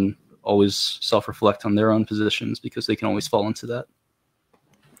about that and always self-reflect on their own positions, because they can always fall into that.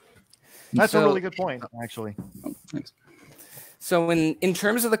 That's a really good point, actually. Oh, thanks. So in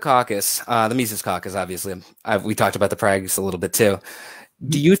terms of the caucus, the Mises Caucus, obviously, we talked about the Prags a little bit too.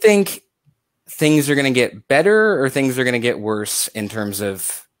 Do you think things are going to get better or things are going to get worse in terms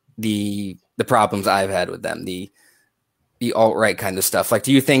of the problems I've had with them? the alt-right kind of stuff? Like,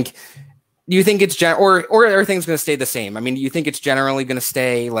 do you think it's or are things going to stay the same? I mean, do you think it's generally going to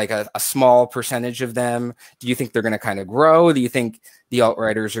stay like a small percentage of them? Do you think they're going to kind of grow? Do you think the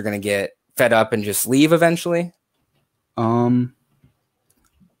alt-righters are going to get fed up and just leave eventually?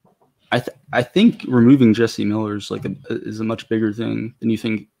 I think removing Jesse Miller is a much bigger thing than you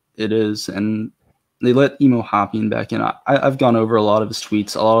think it is, and they let Emo Hoppian back in. I've gone over a lot of his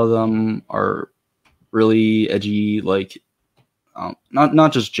tweets. A lot of them are really edgy, like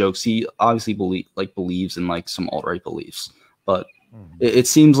not just jokes. He obviously believes in like some alt-right beliefs, but it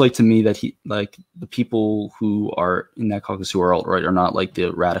seems like to me that he, like, the people who are in that caucus who are alt-right are not like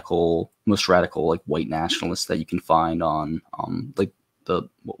the most radical like white nationalists that you can find on like what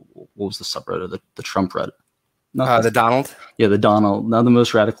was the subreddit, the Trump Reddit, the Donald. Yeah, the Donald. Not the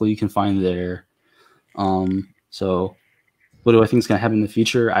most radical you can find there. So what do I think is going to happen in the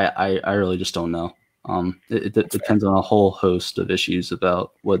future? I really just don't know. It depends on a whole host of issues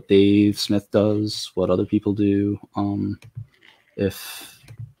about what Dave Smith does, what other people do. If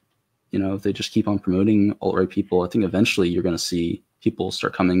they just keep on promoting alt-right people, I think eventually you're going to see people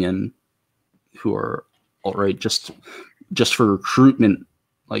start coming in who are alt-right just for recruitment,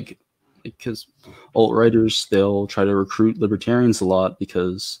 like, because alt-righters, they'll try to recruit libertarians a lot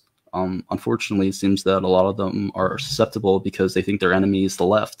because unfortunately it seems that a lot of them are susceptible because they think their enemy is the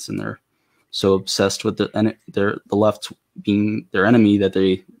left, and they're so obsessed with the left being their enemy that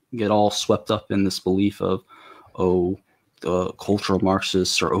they get all swept up in this belief of, oh, the cultural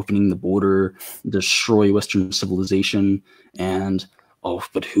Marxists are opening the border, destroy Western civilization, and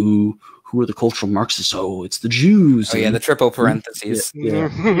but who are the cultural Marxists? Oh, it's the Jews. Oh yeah, the triple parentheses. Yeah.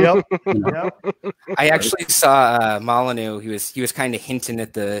 Yep. I actually saw Molyneux. He was kind of hinting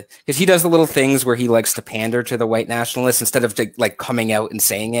at because he does the little things where he likes to pander to the white nationalists instead of like coming out and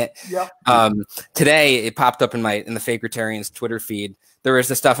saying it. Yep. Today it popped up in the Fakertarians Twitter feed. There was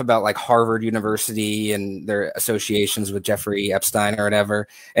the stuff about like Harvard University and their associations with Jeffrey Epstein or whatever,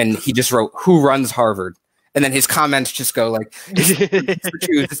 and he just wrote, "Who runs Harvard?" And then his comments just go like, it's the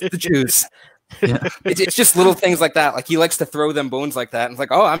Jews, it's the Jews. Yeah. It's just little things like that. Like, he likes to throw them bones like that. And it's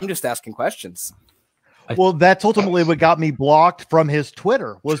like, oh, I'm just asking questions. Well, that's ultimately what got me blocked from his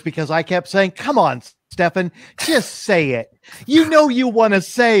Twitter, was because I kept saying, come on, Stefan, just say it. You want to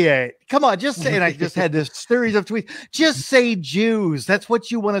say it. Come on, just say it. And I just had this series of tweets. Just say Jews. That's what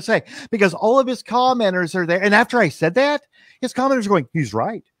you want to say. Because all of his commenters are there. And after I said that, his commenters are going, he's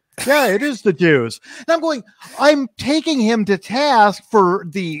right. Yeah, it is the Jews. And I'm taking him to task for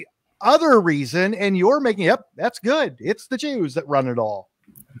the other reason, and you're making, yep, that's good. It's the Jews that run it all.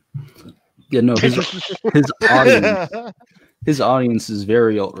 Yeah, no, his audience is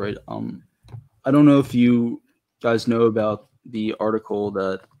very alt-right. I don't know if you guys know about the article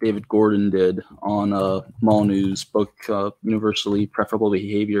that David Gordon did on Molyneux's book, Universally Preferable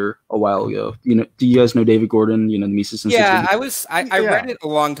Behavior, a while ago. Do you guys know David Gordon? The Mises Institute? Yeah, I read it a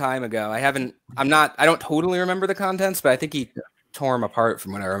long time ago. I don't totally remember the contents, but I think he tore them apart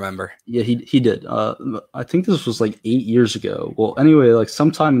from what I remember. Yeah, he did. I think this was like 8 years ago. Well, anyway, like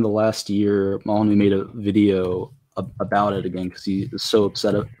sometime in the last year, Molyneux made a video about it again because he was so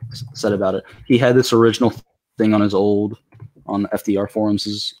upset about it. He had this original thing on on FDR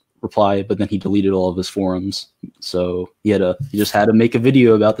forums' reply, but then he deleted all of his forums. So he just had to make a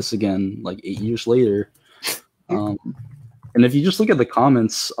video about this again, like 8 years later. And if you just look at the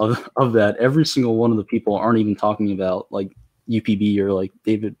comments of that, every single one of the people aren't even talking about like UPB or like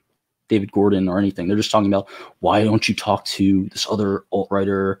David Gordon or anything. They're just talking about, why don't you talk to this other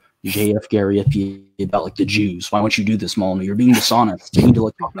alt-writer, JF Gary about like the Jews? Why won't you do this, Molyneux? You're being dishonest. You need to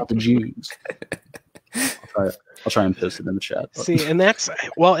like talk about the Jews. I'll try and post it in the chat. But. See, and that's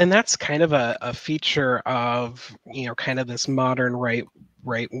kind of a feature of kind of this modern right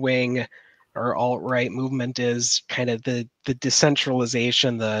wing or alt-right movement, is kind of the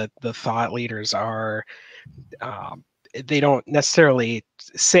decentralization. The thought leaders are they don't necessarily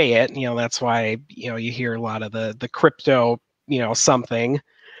say it. That's why you hear a lot of the crypto something.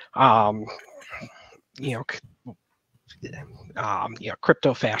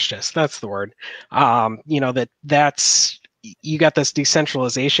 Crypto fascist, that's the word. That's you got this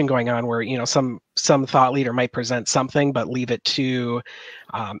decentralization going on where some thought leader might present something but leave it to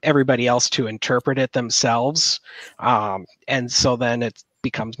everybody else to interpret it themselves, and so then it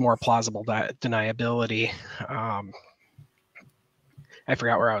becomes more plausible deniability. I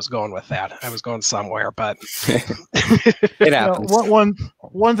forgot where I was going with that. I was going somewhere, but it happens.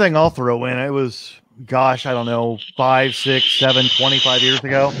 One thing I'll throw in, it was, gosh, I don't know, 5, 6, 7, 25 years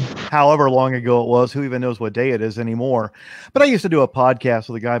ago, however long ago it was. Who even knows what day it is anymore? But I used to do a podcast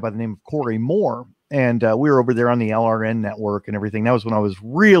with a guy by the name of Corey Moore, and we were over there on the LRN network and everything. That was when I was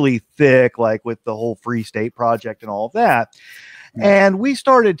really thick, like with the whole Free State Project and all of that. And we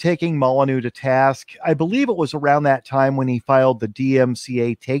started taking Molyneux to task. I believe it was around that time when he filed the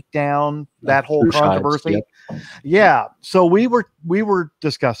DMCA takedown, that whole controversy. Yep. Yeah. So we were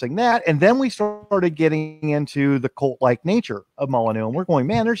discussing that. And then we started getting into the cult-like nature of Molyneux. And we're going,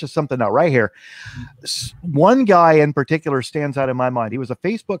 man, there's just something not right here. One guy in particular stands out in my mind. He was a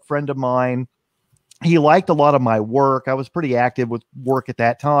Facebook friend of mine. He liked a lot of my work. I was pretty active with work at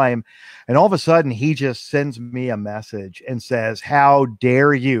that time. And all of a sudden, he just sends me a message and says, how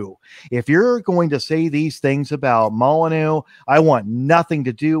dare you? If you're going to say these things about Molyneux, I want nothing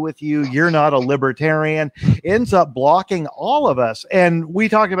to do with you. You're not a libertarian. Ends up blocking all of us. And we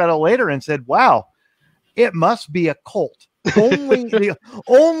talked about it later and said, wow, it must be a cult. The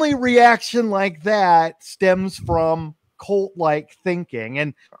only reaction like that stems from cult-like thinking.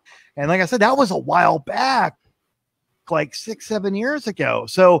 And like I said, that was a while back, like 6-7 years ago.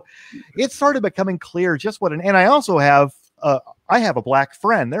 So it started becoming clear just what and I also have I have a black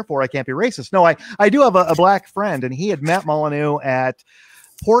friend, therefore I can't be racist. No, I do have a black friend, and he had met Molyneux at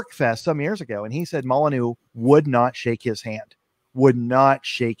Pork Fest some years ago, and he said Molyneux would not shake his hand.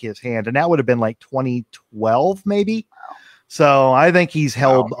 And that would have been like 2012, maybe. So I think he's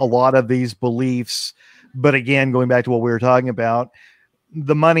held a lot of these beliefs. But again, going back to what we were talking about,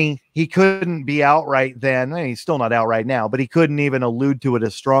 the money, he couldn't be outright then. I mean, he's still not outright now, but he couldn't even allude to it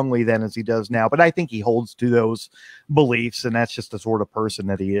as strongly then as he does now. But I think he holds to those beliefs, and that's just the sort of person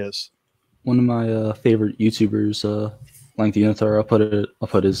that he is. One of my favorite YouTubers, Lengthy Unithar, I'll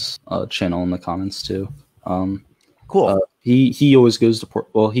put his channel in the comments too. Cool. He always goes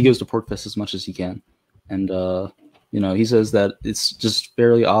to he goes to Pork Fest as much as he can, and he says that it's just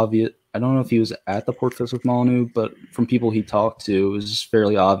fairly obvious. I don't know if he was at the Pork Fest with Molyneux, but from people he talked to, it was just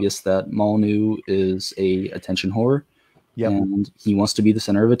fairly obvious that Molyneux is a attention whore. Yep. And he wants to be the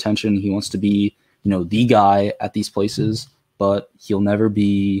center of attention. He wants to be, the guy at these places, but he'll never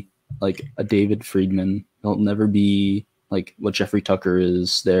be like a David Friedman. He'll never be like what Jeffrey Tucker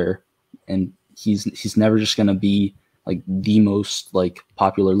is there. And he's never just going to be like the most like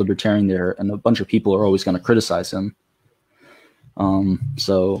popular libertarian there. And a bunch of people are always going to criticize him.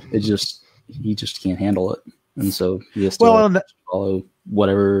 So he just can't handle it. And so he has to follow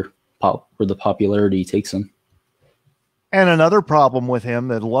whatever where the popularity takes him. And another problem with him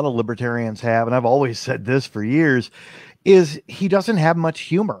that a lot of libertarians have, and I've always said this for years, is he doesn't have much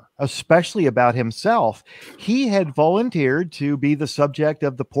humor, especially about himself. He had volunteered to be the subject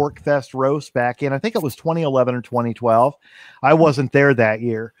of the Pork Fest roast back in, I think it was 2011 or 2012. I wasn't there that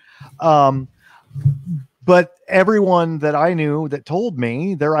year. But everyone that I knew that told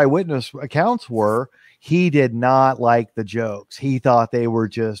me their eyewitness accounts were, he did not like the jokes. He thought they were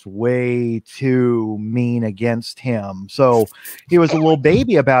just way too mean against him. So he was a little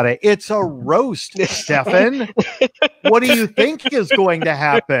baby about it. It's a roast, Stefan. What do you think is going to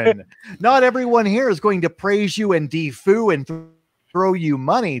happen? Not everyone here is going to praise you and defoo and throw you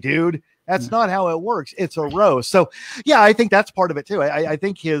money, dude. That's not how it works. It's a roast. So, yeah, I think that's part of it, too. I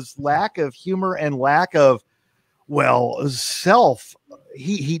think his lack of humor and lack of,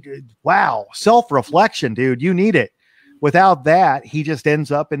 self-reflection, dude. You need it. Without that, he just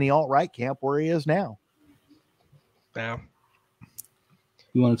ends up in the alt-right camp where he is now. Yeah.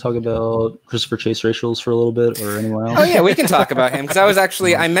 You want to talk about Christopher Chase Rachels for a little bit, or anyone else? Oh yeah, we can talk about him, because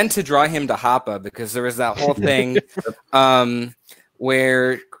I meant to draw him to Hoppe, because there was that whole thing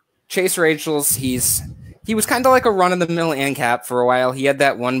where Chase Rachels, he was kind of like a run-of-the-mill ANCAP for a while. He had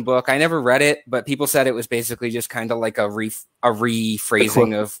that one book. I never read it, but people said it was basically just kind of like a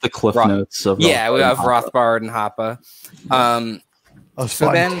rephrasing of the cliff notes of Rothbard and Hoppe. A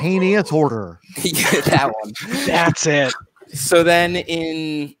spontaneous order. That one. That's it. So then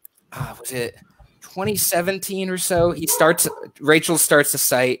in was it 2017 or so, Rachel starts a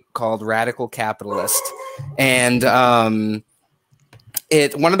site called Radical Capitalist, and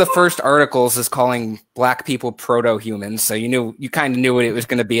one of the first articles is calling black people proto-humans. So you kind of knew what it was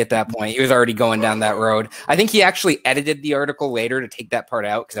going to be at that point. He was already going down that road. I think he actually edited the article later to take that part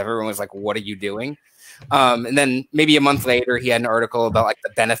out, because everyone was like, "What are you doing?" And then maybe a month later, he had an article about like the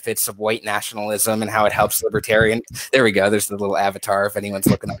benefits of white nationalism and how it helps libertarians. There we go. There's the little avatar if anyone's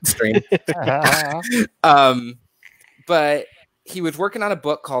looking at the stream. But he was working on a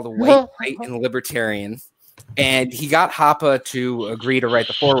book called White, Right, and Libertarian. And he got Hoppe to agree to write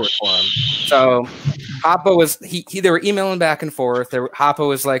the foreword for him. So Hoppe was they were emailing back and forth. Hoppe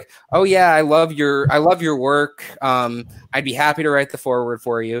was like, "Oh yeah, I love your work. I'd be happy to write the foreword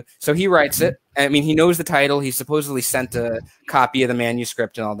for you." So he writes it. I mean, he knows the title. He supposedly sent a copy of the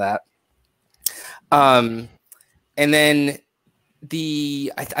manuscript and all that. And then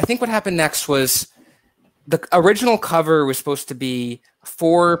I think what happened next was the original cover was supposed to be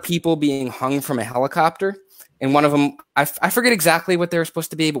 4 people being hung from a helicopter. And one of them, I forget exactly what they were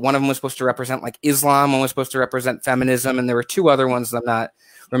supposed to be, but one of them was supposed to represent like Islam, one was supposed to represent feminism, and there were 2 other ones that I'm not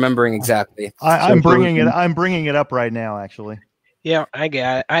remembering exactly. I'm bringing it up right now, actually. Yeah, I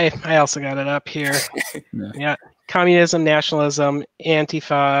got it. I also got it up here. Yeah, communism, nationalism,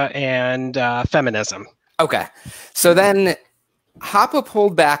 Antifa, and feminism. Okay, so then Hoppe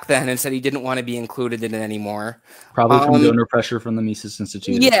pulled back then and said he didn't want to be included in it anymore. Probably from donor pressure from the Mises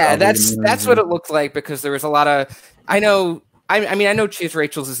Institute. Yeah, that's what it looked like, because there was a lot of I know Chase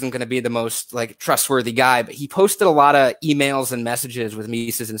Rachels isn't going to be the most like trustworthy guy, but he posted a lot of emails and messages with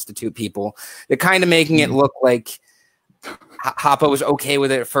Mises Institute people. They're kind of making it look like Hoppe was okay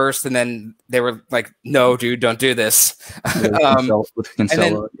with it at first, and then they were like, "No, dude, don't do this." With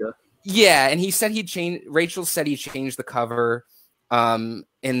Kinsella, yeah, and he said Rachel said he changed the cover. And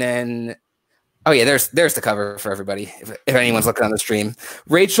then, oh yeah, there's the cover for everybody. If anyone's looking on the stream,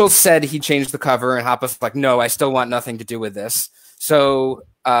 Rachel said he changed the cover, and Hoppe's like, no, I still want nothing to do with this. So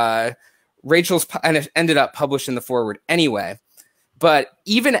Rachel's ended up publishing the forward anyway. But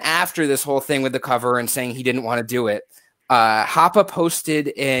even after this whole thing with the cover and saying he didn't want to do it, Hoppe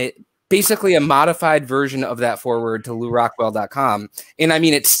posted basically a modified version of that forward to LouRockwell.com. And I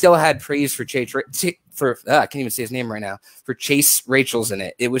mean, it still had praise for I can't even say his name right now, for Chase Rachels in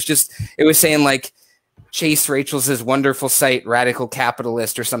it. It was saying like Chase Rachels' wonderful site, Radical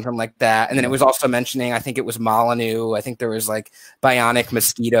Capitalist or something like that. And then it was also mentioning, I think it was Molyneux. I think there was like Bionic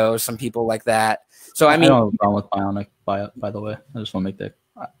Mosquito, some people like that. So I mean, I don't have a problem with Bionic, by the way. I just want to make that,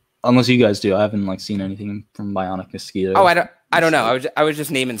 unless you guys do. I haven't like seen anything from Bionic Mosquito. Oh, I don't know. I was just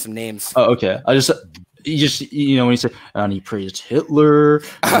naming some names. Oh, okay. when you say, and he praised Hitler.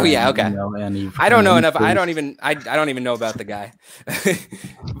 Oh yeah, okay. And I don't know enough. I don't even know about the guy.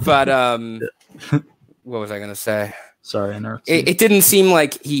 But what was I gonna say? Sorry, it didn't seem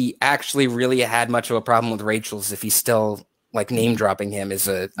like he actually really had much of a problem with Rachel's if he's still like name dropping him is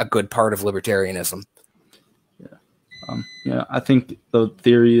a good part of libertarianism. Yeah, I think the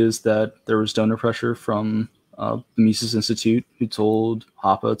theory is that there was donor pressure from the Mises Institute, who told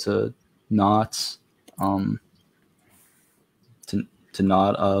Hoppe to not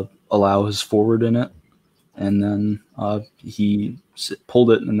allow his forward in it, and then he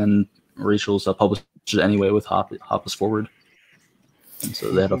pulled it, and then Rachel's published it anyway with Hoppe's forward, and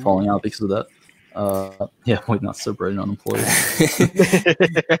so they had a falling out because of that. Wait, not so bright and unemployed.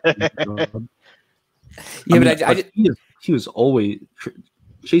 He was always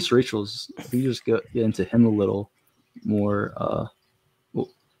Chase Rachel's. If you just get into him a little more,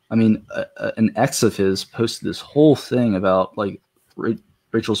 an ex of his posted this whole thing about like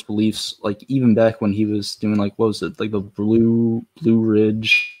Rachel's beliefs, like even back when he was doing like, what was it, like the Blue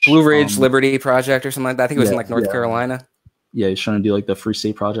Ridge Liberty Project or something like that. I think it was in like North Carolina. Yeah, he's trying to do like the Free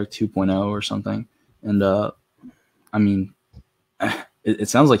State Project 2.0 or something. And it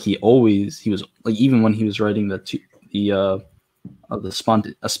sounds like he was like, even when he was writing a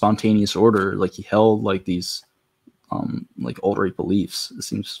spontaneous order, like he held like these like alt-right beliefs. It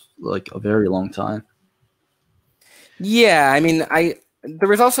seems like a very long time. Yeah, I mean, there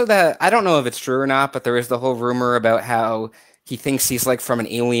was also that, I don't know if it's true or not, but there was the whole rumor about how he thinks he's like from an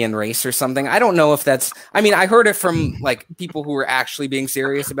alien race or something. I don't know if that's, I mean, I heard it from like people who were actually being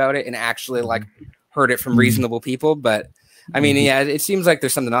serious about it and actually like heard it from reasonable people. But I mean, yeah, it seems like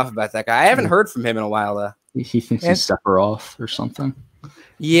there's something off about that guy. I haven't heard from him in a while though. He thinks he's Sephiroth or something.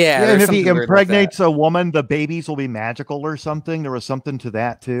 Yeah, and if he impregnates a woman, the babies will be magical or something. There was something to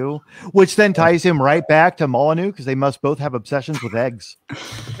that too, which then ties him right back to Molyneux because they must both have obsessions with eggs.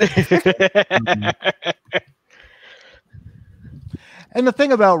 And the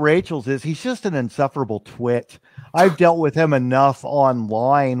thing about Rachel's is he's just an insufferable twit. I've dealt with him enough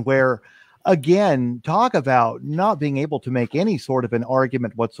online where, again, talk about not being able to make any sort of an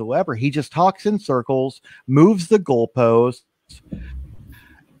argument whatsoever. He just talks in circles, moves the goalposts,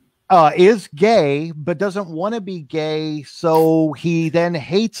 is gay, but doesn't want to be gay, so he then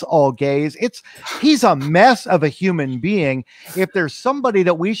hates all gays. He's a mess of a human being. If there's somebody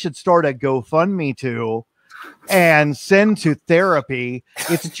that we should start a GoFundMe to and send to therapy,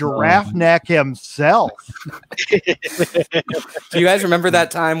 it's Giraffe Neck himself. Do you guys remember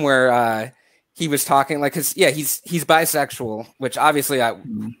that time where he was talking like, cause he's bisexual, which obviously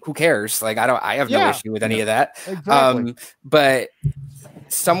who cares? Like I have no issue with any of that. Exactly. But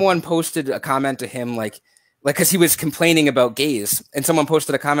someone posted a comment to him like because he was complaining about gays, and someone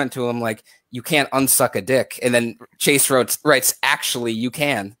posted a comment to him like, "You can't unsuck a dick," and then Chase writes, "Actually, you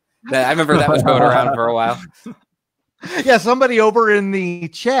can." I remember that was going around for a while. Yeah, somebody over in the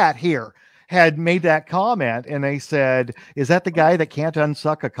chat here had made that comment, and they said, "Is that the guy that can't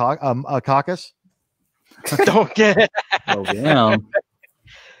unsuck a caucus?" Don't get it. Oh, damn.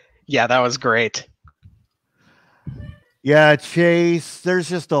 Yeah, that was great. Yeah, Chase, there's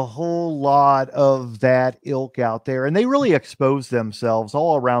just a whole lot of that ilk out there, and they really expose themselves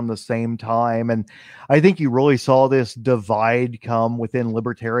all around the same time. And I think you really saw this divide come within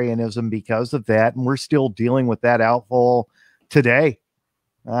libertarianism because of that, and we're still dealing with that outfall today.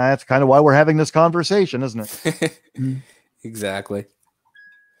 That's kind of why we're having this conversation, isn't it? Exactly.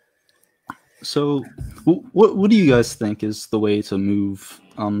 So, what do you guys think is the way to move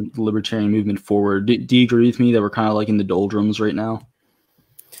the libertarian movement forward? Do you agree with me that we're kind of like in the doldrums right now?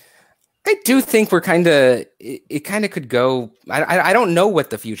 I do think we're kind of, it kind of could go, I don't know what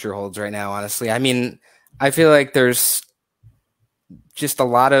the future holds right now, honestly. I mean, I feel like there's just a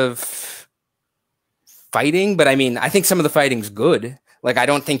lot of fighting, but I mean, I think some of the fighting's good. Like, I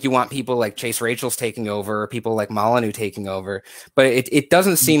don't think you want people like Chase Rachel's taking over or people like Molyneux taking over, but it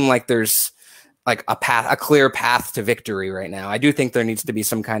doesn't seem like there's like a clear path to victory right now. I do think there needs to be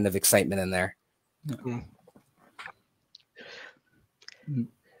some kind of excitement in there.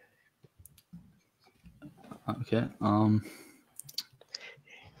 Okay.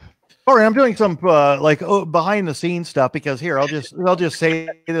 Sorry, I'm doing some behind the scenes stuff because here I'll just say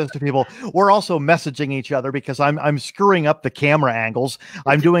this to people. We're also messaging each other because I'm screwing up the camera angles.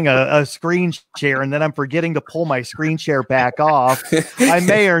 I'm doing a screen share and then I'm forgetting to pull my screen share back off. I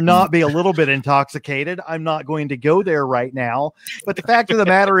may or not be a little bit intoxicated. I'm not going to go there right now. But the fact of the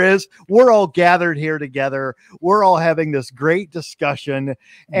matter is, we're all gathered here together. We're all having this great discussion,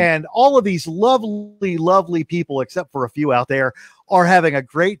 and all of these lovely, lovely people, except for a few out there, are having a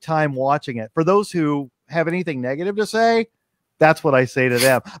great time watching it. For those who have anything negative to say, that's what I say to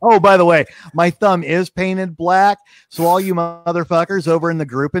them. Oh, by the way, my thumb is painted black. So all you motherfuckers over in the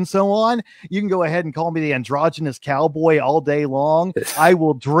group and so on, you can go ahead and call me the androgynous cowboy all day long. I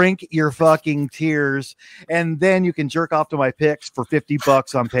will drink your fucking tears. And then you can jerk off to my pics for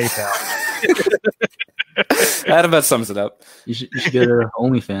 $50 on PayPal. That about sums it up. You should get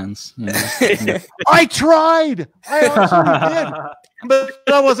OnlyFans. You know? I tried. I actually did. But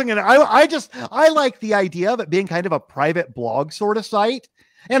I wasn't gonna. I like the idea of it being kind of a private blog sort of site,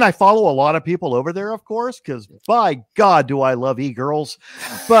 and I follow a lot of people over there, of course, because by God, do I love e-girls,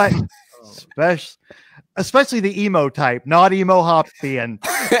 but especially the emo type, not emo hoppy,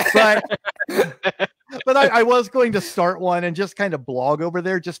 but I was going to start one and just kind of blog over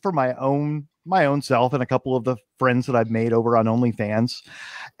there just for my own self and a couple of the friends that I've made over on OnlyFans.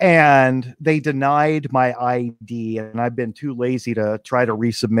 And they denied my ID, and I've been too lazy to try to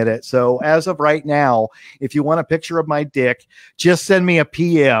resubmit it. So as of right now, if you want a picture of my dick, just send me a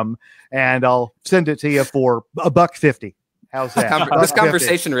PM and I'll send it to you for $1.50. How's that? This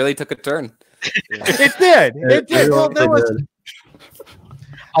conversation really took a turn. It did. It did. Well, there was.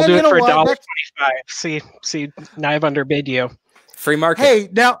 I'll do it for $1.25. See, now I've underbid you. Free market. Hey,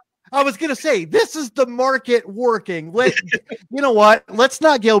 now I was gonna say this is the market working. You know what? Let's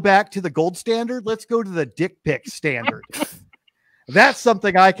not go back to the gold standard. Let's go to the dick pic standard. That's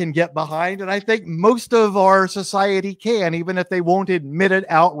something I can get behind, and I think most of our society can, even if they won't admit it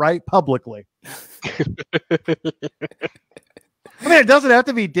outright publicly. I mean, it doesn't have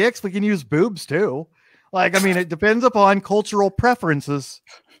to be dicks. We can use boobs too. Like, I mean, it depends upon cultural preferences.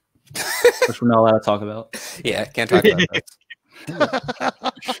 Which we're not allowed to talk about. Yeah, can't talk about that.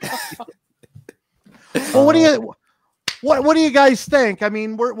 Well, what do you guys think? I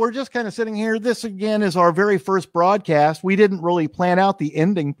mean, we're just kind of sitting here. This again is our very first broadcast. We didn't really plan out the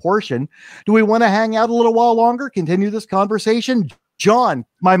ending portion. Do we want to hang out a little while longer? Continue this conversation? John,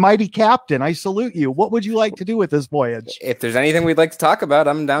 my mighty captain, I salute you. What would you like to do with this voyage? If there's anything we'd like to talk about,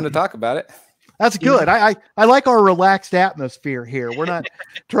 I'm down to talk about it. That's good. I like our relaxed atmosphere here. We're not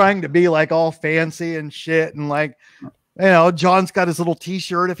trying to be like all fancy and shit. And like, you know, John's got his little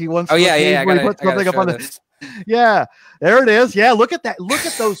T-shirt if he wants. Oh yeah. Yeah, there it is. Yeah, look at that. Look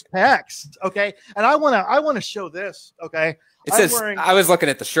at those pecs. Okay, and I want to show this. Okay, it says I was looking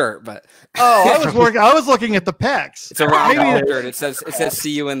at the shirt, but I was looking at the pecs. It's a round shirt. It says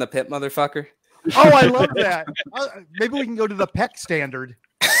 "See you in the pit, motherfucker." Oh, I love that. Maybe we can go to the pec standard.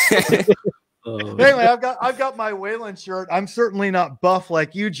 Anyway, I've got my Wayland shirt. I'm certainly not buff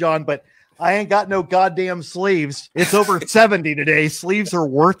like you, John, but I ain't got no goddamn sleeves. It's over 70 today. Sleeves are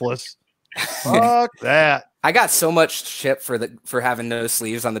worthless. Fuck that. I got so much shit for having no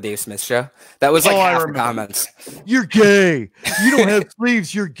sleeves on the Dave Smith show. That was like half the comments. You're gay. You don't have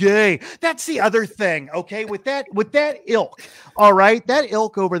sleeves. You're gay. That's the other thing. Okay, with that ilk. All right, that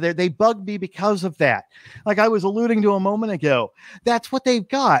ilk over there. They bugged me because of that. Like I was alluding to a moment ago. That's what they've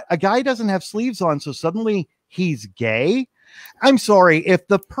got. A guy doesn't have sleeves on, so suddenly he's gay. I'm sorry if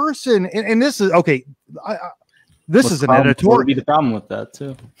the person and this is okay. This is an editorial. What would be the problem with that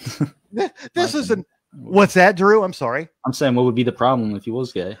too? This is an. What's that, Drew? I'm sorry. I'm saying, what would be the problem if he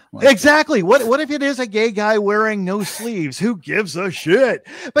was gay? Exactly. What if it is a gay guy wearing no sleeves? Who gives a shit?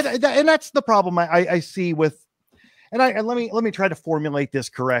 But and that's the problem I see with. And let me try to formulate this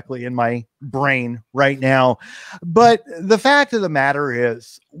correctly in my brain right now. But the fact of the matter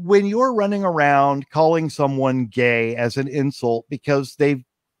is, when you're running around calling someone gay as an insult because they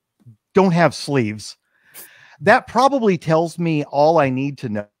don't have sleeves, that probably tells me all I need to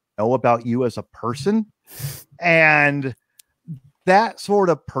know about you as a person. And that sort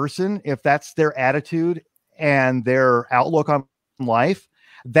of person, if that's their attitude and their outlook on life,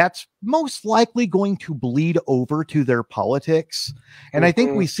 that's most likely going to bleed over to their politics. And I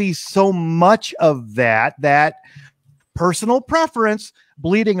think we see so much of that personal preference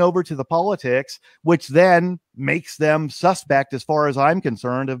bleeding over to the politics, which then makes them suspect, as far as I'm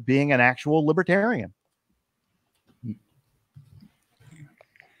concerned, of being an actual libertarian.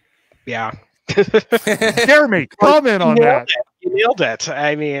 Yeah. Jeremy, comment on that. You nailed it.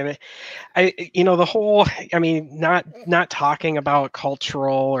 I mean, the whole, not talking about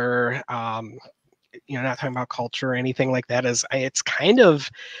cultural or, not talking about culture or anything like that it's kind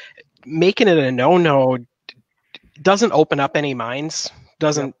of making it a no-no. Doesn't open up any minds,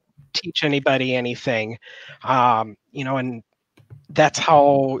 doesn't teach anybody anything. And that's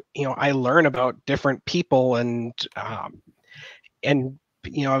how, I learn about different people and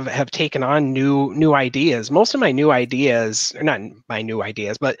have taken on new ideas. Most of my new ideas, or not my new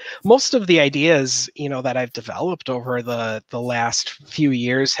ideas, but most of the ideas, that I've developed over the last few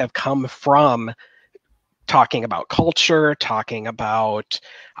years have come from talking about culture, talking about,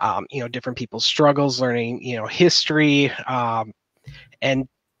 different people's struggles, learning, history, and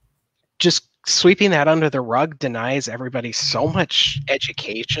just sweeping that under the rug denies everybody so much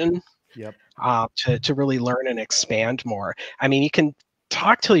education. Yep. To really learn and expand more. I mean, you can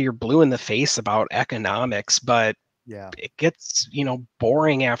talk till you're blue in the face about economics, but it gets,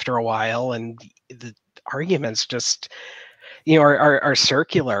 boring after a while, and the arguments just, are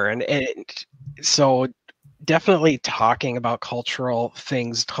circular. And so definitely talking about cultural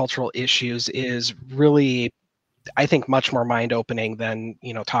things, cultural issues is really, I think, much more mind-opening than,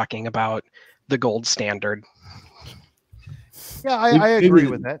 talking about the gold standard. Yeah, I agree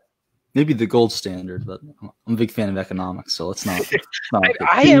with that. Maybe the gold standard, but I'm a big fan of economics, so let's not.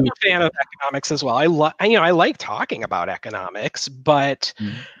 I am a fan of economics as well. I like talking about economics, but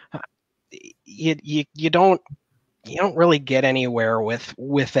you don't really get anywhere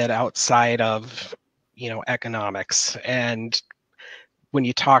with it outside of economics. And when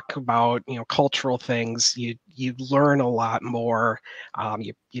you talk about cultural things, you learn a lot more.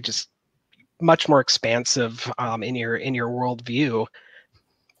 You just much more expansive in your worldview.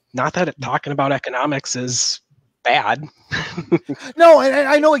 Not that talking about economics is bad. No, and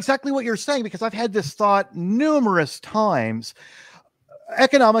I know exactly what you're saying, because I've had this thought numerous times.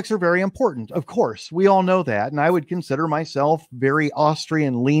 Economics are very important, of course. We all know that. And I would consider myself very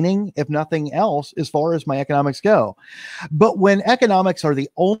Austrian leaning, if nothing else, as far as my economics go. But when economics are the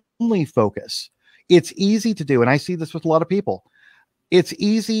only focus, it's easy to do. And I see this with a lot of people. It's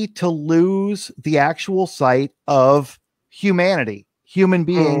easy to lose the actual sight of humanity, human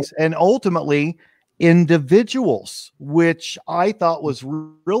beings, and ultimately individuals, which I thought was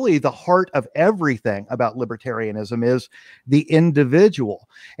really the heart of everything about libertarianism, is the individual.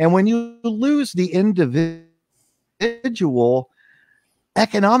 And when you lose the individual,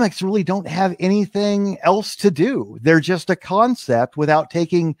 economics really don't have anything else to do. They're just a concept without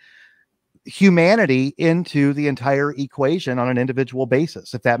taking humanity into the entire equation on an individual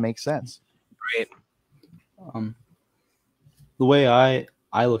basis, if that makes sense. Right. The way I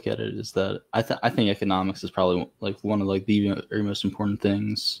look at it is that I think economics is probably like one of like the very most important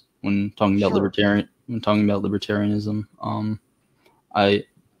things when talking about libertarianism. I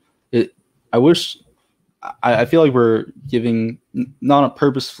feel like we're giving, not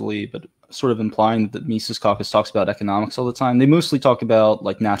purposefully, but sort of implying that the Mises Caucus talks about economics all the time. They mostly talk about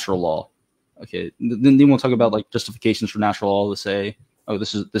like natural law. Okay, then they won't talk about like justifications for natural law to say, oh,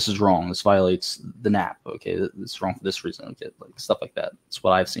 this is wrong. This violates the NAP. Okay, this is wrong for this reason. Okay, like stuff like that. That's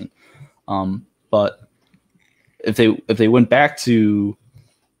what I've seen. But if they went back to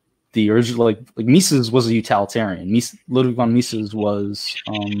the original, like Mises was a utilitarian. Ludwig von Mises was,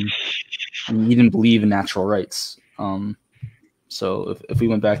 he didn't believe in natural rights. So if we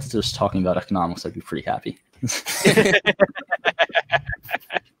went back to just talking about economics, I'd be pretty happy.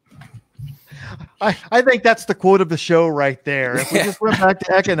 I think that's the quote of the show right there. If we just went back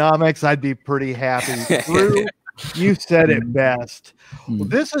to economics, I'd be pretty happy. Drew, you said it best. Well,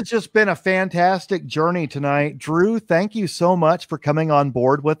 this has just been a fantastic journey tonight. Drew, thank you so much for coming on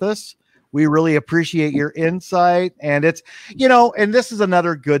board with us. We really appreciate your insight. And it's, and this is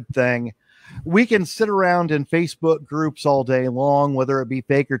another good thing. We can sit around in Facebook groups all day long, whether it be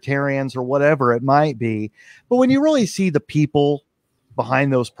Fakertarians or whatever it might be. But when you really see the people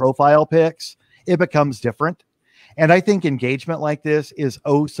behind those profile pics, it becomes different. And I think engagement like this is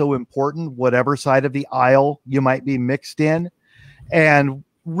oh so important, whatever side of the aisle you might be mixed in. And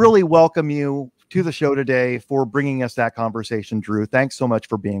really welcome you to the show today for bringing us that conversation, Drew. Thanks so much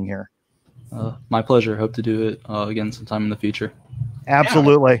for being here. My pleasure. Hope to do it again sometime in the future.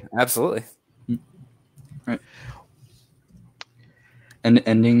 Absolutely. Yeah, absolutely. Right. An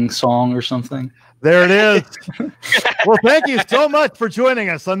ending song or something. There it is. Well, thank you so much for joining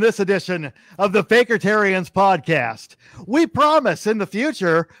us on this edition of the Fakertarians podcast. We promise in the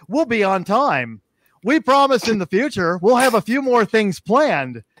future we'll be on time. We promise in the future we'll have a few more things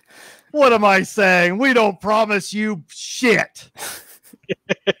planned. What am I saying? We don't promise you shit.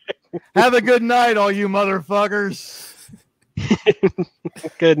 Have a good night, all you motherfuckers.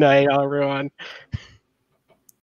 Good night, everyone.